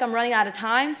feel like I'm running out of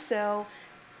time, so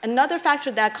Another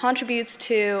factor that contributes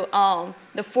to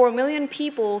the 4 million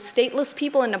people, stateless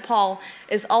people in Nepal,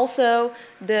 is also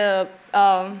the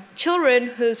children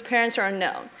whose parents are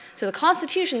unknown. So the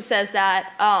Constitution says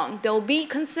that they'll be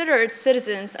considered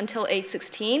citizens until age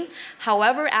 16.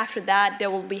 However, after that,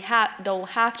 they'll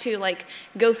have to like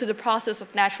go through the process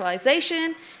of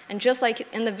naturalization. And just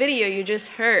like in the video you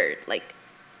just heard, like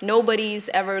nobody's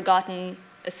ever gotten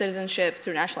a citizenship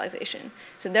through naturalization.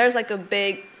 So there's like a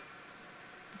big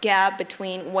gap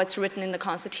between what's written in the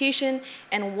Constitution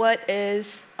and what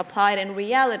is applied in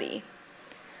reality.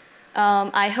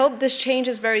 I hope this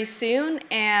changes very soon,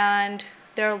 and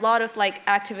there are a lot of like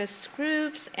activist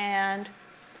groups and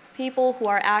people who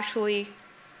are actually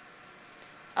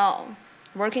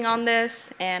working on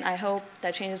this, and I hope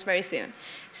that changes very soon.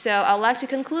 So I'd like to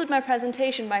conclude my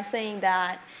presentation by saying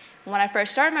that when I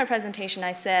first started my presentation,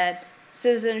 I said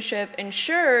citizenship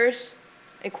ensures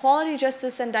equality,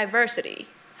 justice, and diversity.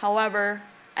 However,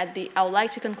 I would like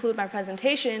to conclude my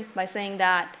presentation by saying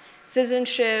that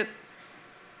citizenship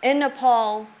in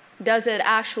Nepal, does it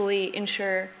actually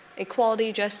ensure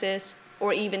equality, justice,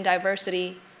 or even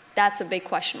diversity? That's a big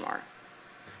question mark.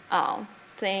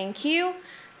 Thank you.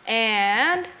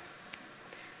 And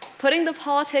putting the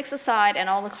politics aside and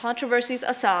all the controversies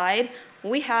aside,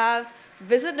 we have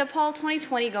Visit Nepal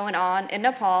 2020 going on in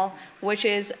Nepal, which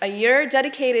is a year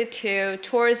dedicated to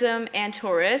tourism and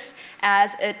tourists,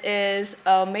 as it is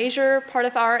a major part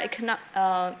of our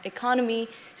economy.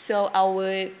 So I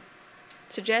would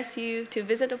suggest you to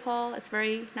visit Nepal. It's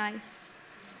very nice.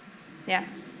 Yeah,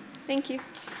 thank you.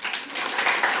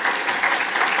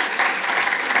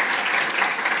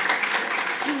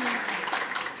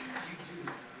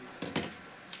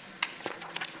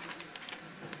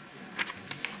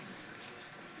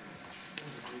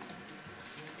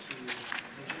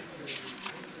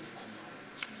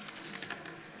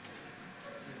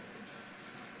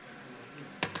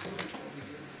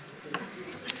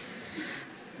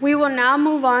 We will now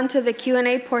move on to the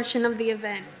Q&A portion of the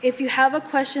event. If you have a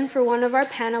question for one of our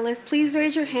panelists, please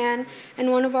raise your hand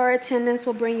and one of our attendants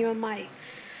will bring you a mic.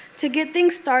 To get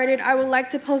things started, I would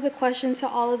like to pose a question to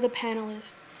all of the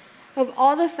panelists. Of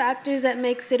all the factors that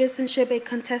make citizenship a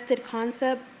contested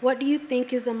concept, what do you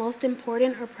think is the most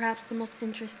important or perhaps the most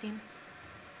interesting?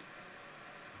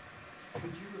 Could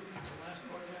you repeat the last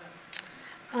part of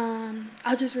that?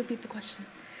 I'll just repeat the question.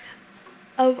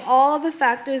 Of all the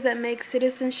factors that make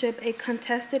citizenship a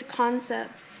contested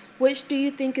concept, which do you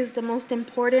think is the most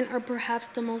important or perhaps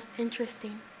the most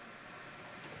interesting?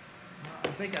 I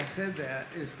think I said that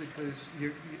is because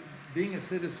being a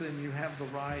citizen, you have the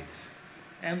rights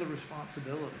and the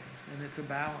responsibility, and it's a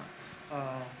balance.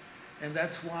 And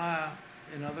that's why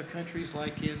in other countries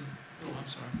like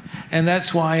and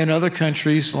that's why in other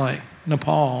countries like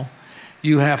Nepal,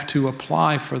 you have to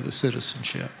apply for the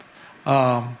citizenship.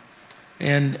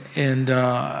 And in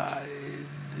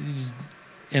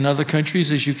other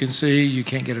countries, as you can see, you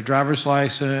can't get a driver's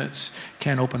license,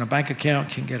 can't open a bank account,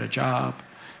 can't get a job.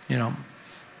 You know,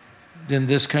 in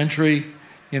this country,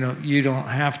 you know, you don't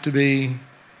have to be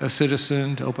a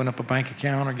citizen to open up a bank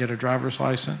account or get a driver's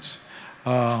license.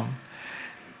 And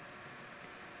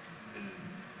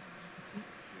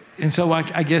so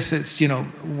I guess it's, you know,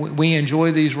 we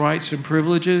enjoy these rights and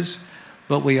privileges,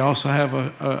 but we also have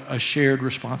a shared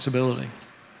responsibility.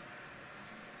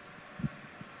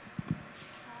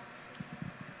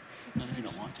 Not if you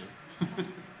don't want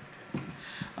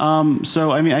to.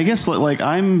 So, I mean, I guess like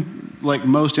I'm like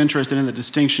most interested in the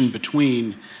distinction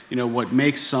between, you know, what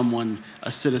makes someone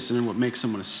a citizen and what makes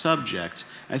someone a subject.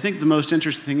 I think the most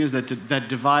interesting thing is that that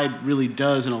divide really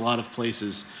does in a lot of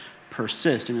places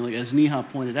persist. I mean, like as Neha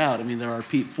pointed out, I mean, there are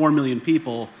 4 million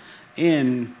people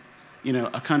in, you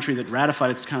know, a country that ratified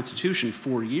its constitution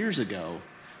 4 years ago,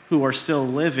 who are still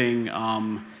living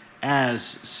as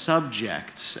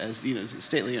subjects, as you know,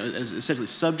 as essentially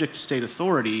subject to state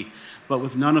authority, but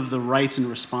with none of the rights and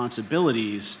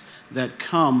responsibilities that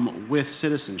come with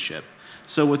citizenship.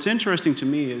 So what's interesting to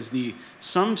me is the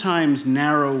sometimes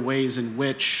narrow ways in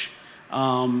which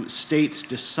states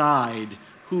decide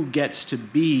who gets to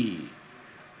be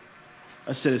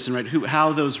a citizen, right?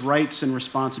 How those rights and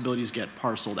responsibilities get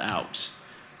parceled out.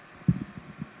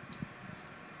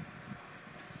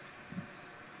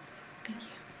 Thank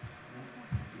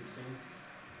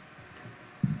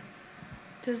you.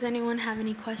 Does anyone have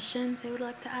any questions they would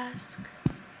like to ask?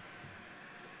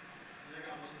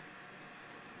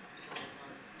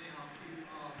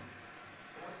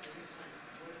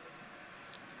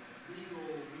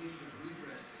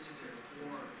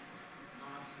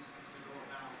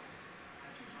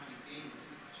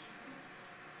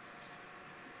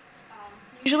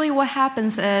 Usually what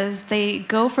happens is they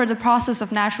go for the process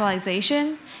of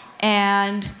naturalization,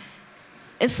 and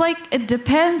it's like it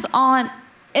depends on,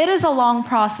 it is a long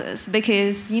process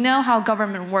because you know how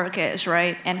government work is,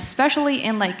 right? And especially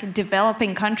in like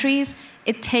developing countries,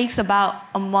 it takes about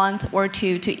a month or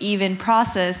two to even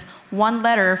process one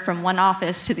letter from one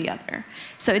office to the other.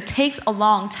 So it takes a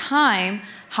long time.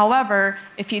 However,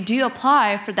 if you do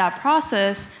apply for that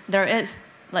process, there is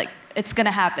like, it's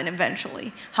gonna happen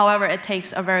eventually. However, it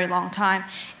takes a very long time.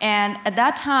 And at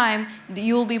that time,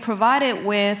 you will be provided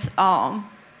with, I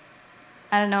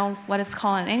don't know what it's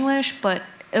called in English, but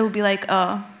it will be like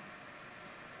a,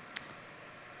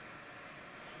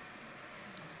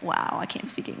 wow, I can't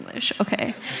speak English,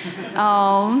 okay.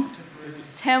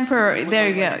 Temporary, there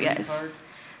you go, yes.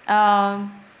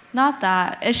 Not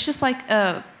that, it's just like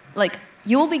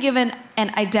you will be given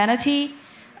an identity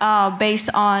based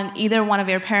on either one of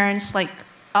your parents, like,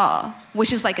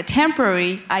 which is like a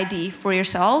temporary ID for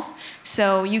yourself.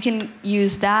 So you can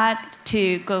use that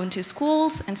to go into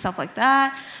schools and stuff like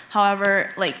that.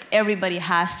 However, like everybody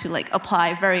has to like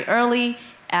apply very early,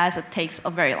 as it takes a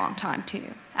very long time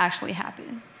to actually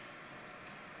happen.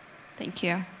 Thank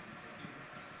you.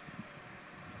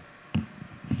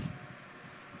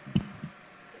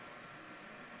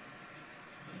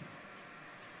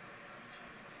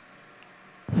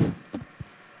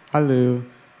 Hello.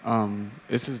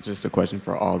 This is just a question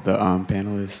for all the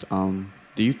panelists.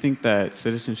 Do you think that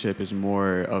citizenship is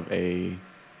more of a,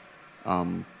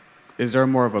 is there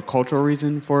more of a cultural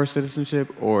reason for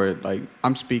citizenship? Or like,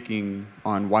 I'm speaking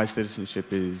on why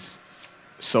citizenship is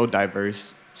so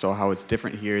diverse, so how it's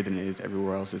different here than it is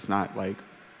everywhere else. It's not like,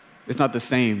 it's not the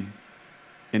same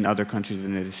in other countries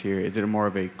than it is here. Is it more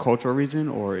of a cultural reason,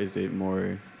 or is it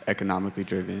more economically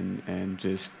driven and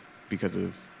just because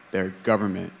of their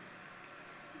government?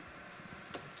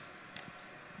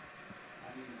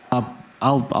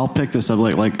 I'll pick this up.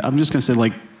 Like I'm just gonna say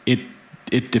like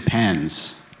it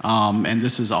depends, and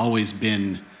this has always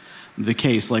been the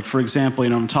case. Like for example,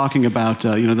 I'm talking about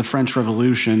the French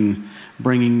Revolution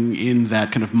bringing in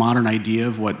that kind of modern idea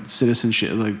of what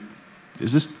citizenship. Like,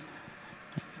 is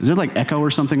there like echo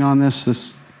or something on this?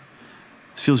 This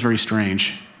feels very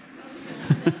strange.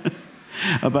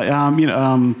 But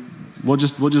we'll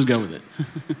just go with it.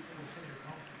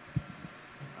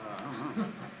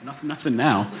 Nothing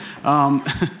now.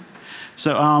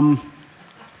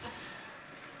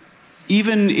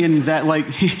 Even in that, like,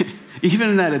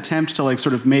 even in that attempt to like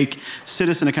sort of make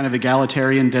citizen a kind of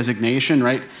egalitarian designation,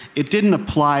 right? It didn't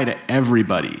apply to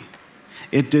everybody.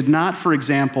 It did not, for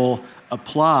example,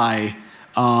 apply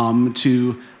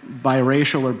to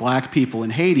biracial or black people in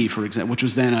Haiti, for example, which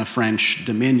was then a French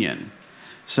dominion.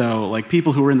 So, like,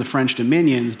 people who were in the French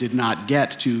dominions did not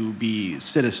get to be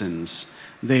citizens.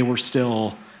 They were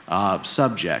still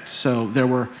subjects. So there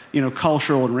were,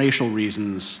 cultural and racial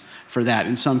reasons for that.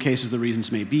 In some cases, the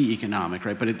reasons may be economic,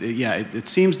 right? But it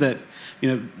seems that,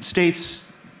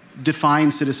 states define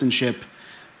citizenship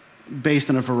based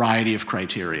on a variety of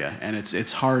criteria, and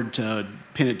it's hard to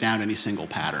pin it down to any single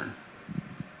pattern.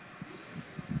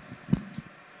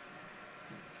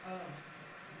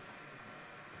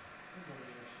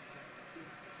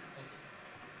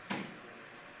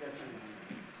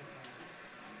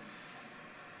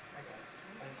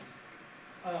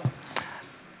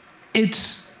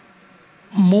 It's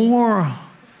more,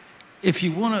 if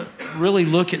you want to really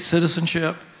look at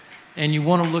citizenship and you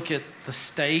want to look at the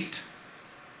state,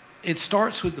 it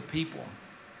starts with the people.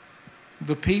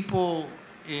 The people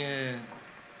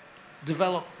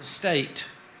develop the state,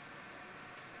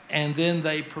 and then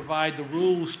they provide the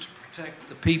rules to protect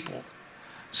the people.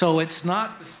 So it's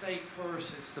not the state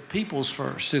first, it's the peoples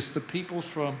first. It's the peoples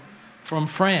from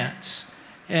France,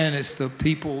 and it's the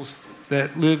peoples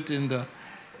that lived in the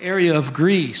area of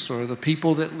Greece, or the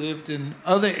people that lived in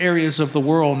other areas of the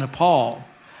world, Nepal.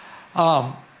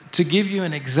 To give you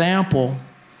an example,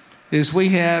 is we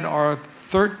had our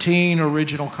 13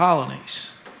 original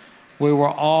colonies. We were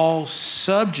all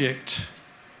subject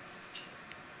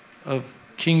of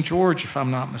King George, if I'm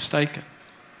not mistaken.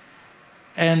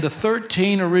 And the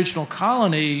 13 original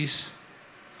colonies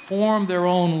formed their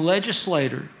own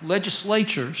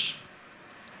legislatures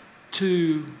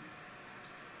to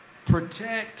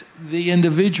protect the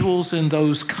individuals in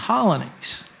those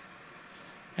colonies.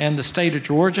 And the state of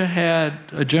Georgia had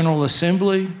a General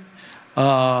Assembly.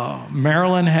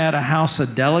 Maryland had a House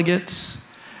of Delegates.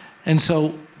 And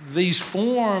so these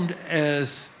formed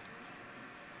as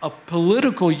a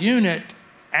political unit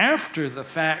after the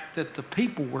fact that the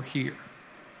people were here.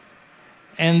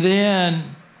 And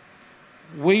then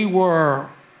we were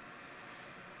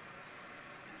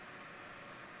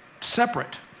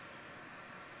separate.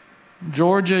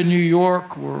 Georgia and New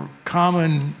York were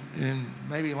common in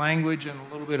maybe language and a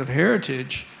little bit of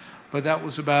heritage, but that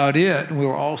was about it. And we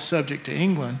were all subject to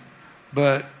England.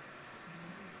 But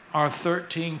our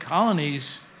 13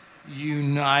 colonies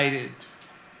united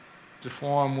to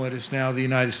form what is now the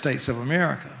United States of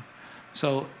America.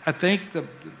 So I think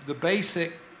the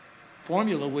basic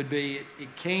formula would be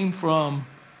it came from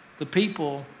the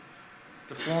people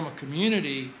to form a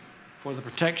community for the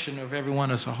protection of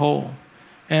everyone as a whole.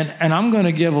 And I'm going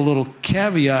to give a little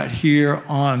caveat here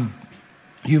on,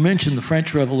 you mentioned the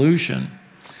French Revolution.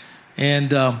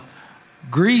 And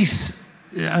Greece,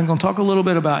 I'm going to talk a little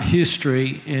bit about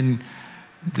history.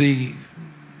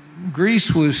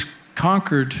 Greece was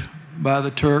conquered by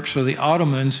the Turks or the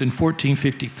Ottomans in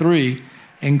 1453,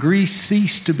 and Greece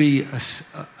ceased to be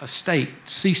a state,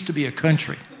 ceased to be a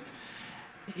country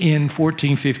in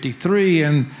 1453.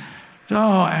 And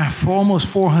for almost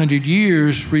 400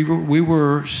 years, we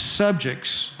were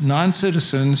subjects,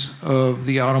 non-citizens of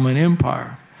the Ottoman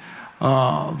Empire.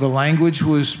 The language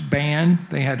was banned.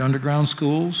 They had underground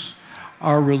schools.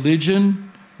 Our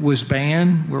religion was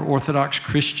banned. We're Orthodox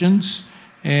Christians,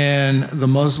 and the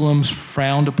Muslims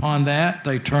frowned upon that.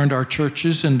 They turned our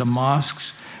churches into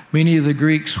mosques. Many of the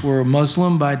Greeks were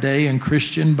Muslim by day and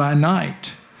Christian by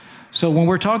night. So when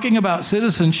we're talking about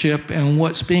citizenship and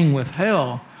what's being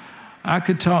withheld, I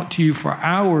could talk to you for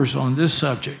hours on this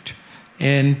subject.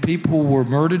 And people were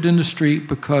murdered in the street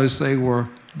because they were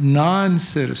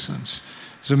non-citizens.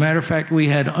 As a matter of fact, we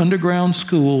had underground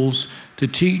schools to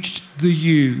teach the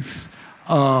youth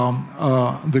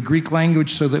the Greek language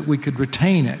so that we could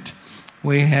retain it.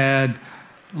 We had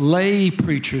lay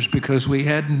preachers because we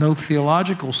had no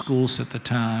theological schools at the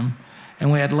time,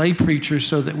 and we had lay preachers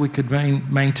so that we could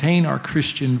maintain our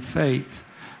Christian faith.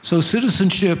 So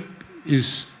citizenship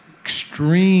is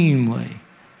extremely,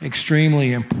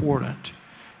 extremely important.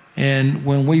 And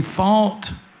when we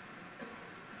fought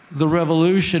the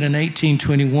revolution in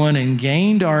 1821 and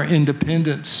gained our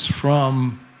independence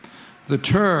from the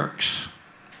Turks,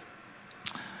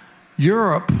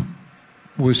 Europe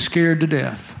was scared to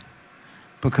death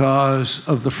because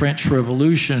of the French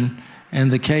Revolution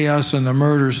and the chaos and the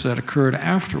murders that occurred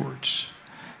afterwards.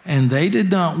 And they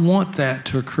did not want that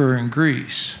to occur in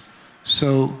Greece.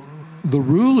 So the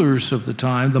rulers of the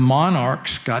time, the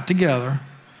monarchs, got together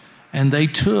and they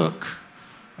took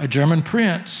a German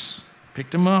prince,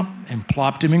 picked him up and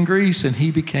plopped him in Greece, and he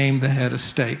became the head of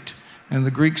state. And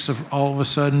the Greeks all of a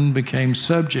sudden became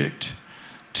subject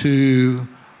to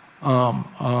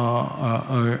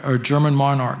a German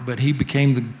monarch, but he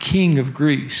became the king of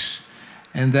Greece.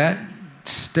 And that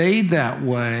stayed that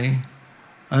way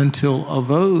until a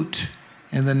vote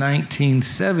in the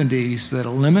 1970s that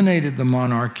eliminated the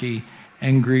monarchy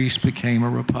and Greece became a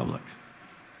republic.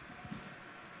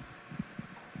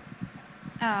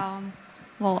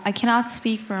 Well, I cannot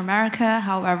speak for America.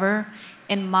 However,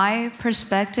 in my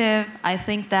perspective, I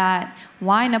think that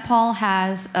why Nepal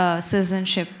has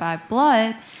citizenship by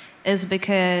blood is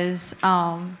because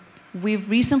we've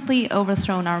recently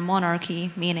overthrown our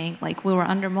monarchy, meaning like we were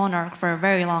under monarch for a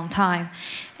very long time.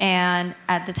 And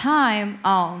at the time,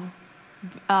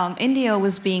 India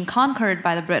was being conquered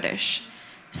by the British.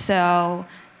 So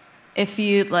if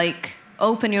you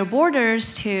open your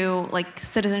borders to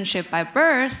citizenship by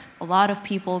birth, a lot of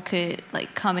people could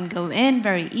come and go in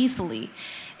very easily.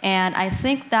 And I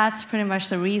think that's pretty much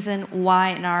the reason why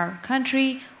in our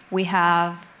country we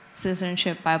have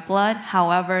citizenship by blood.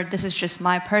 However, this is just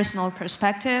my personal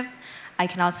perspective. I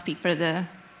cannot speak for the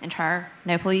entire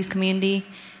Nepalese community.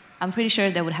 I'm pretty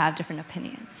sure they would have different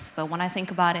opinions. But when I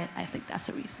think about it, I think that's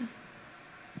the reason.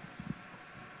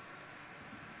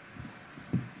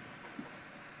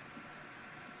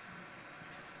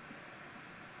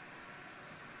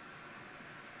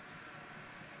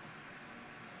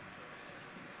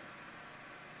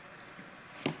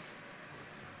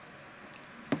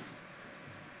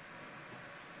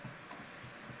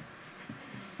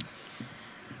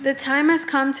 The time has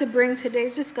come to bring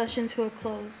today's discussion to a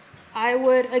close. I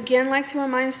would again like to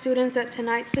remind students that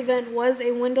tonight's event was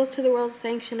a Windows to the World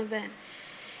sanctioned event.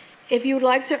 If you would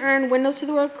like to earn Windows to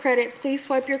the World credit, please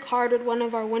swipe your card with one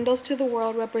of our Windows to the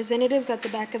World representatives at the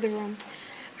back of the room.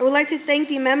 I would like to thank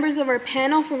the members of our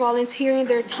panel for volunteering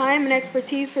their time and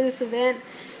expertise for this event.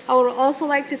 I would also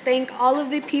like to thank all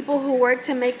of the people who worked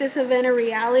to make this event a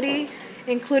reality,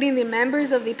 including the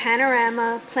members of the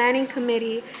Panorama Planning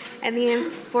Committee and the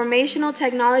Informational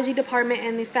Technology Department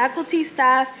and the faculty,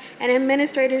 staff, and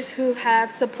administrators who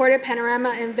have supported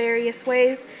Panorama in various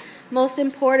ways. Most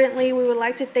importantly, we would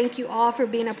like to thank you all for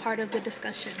being a part of the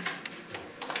discussion.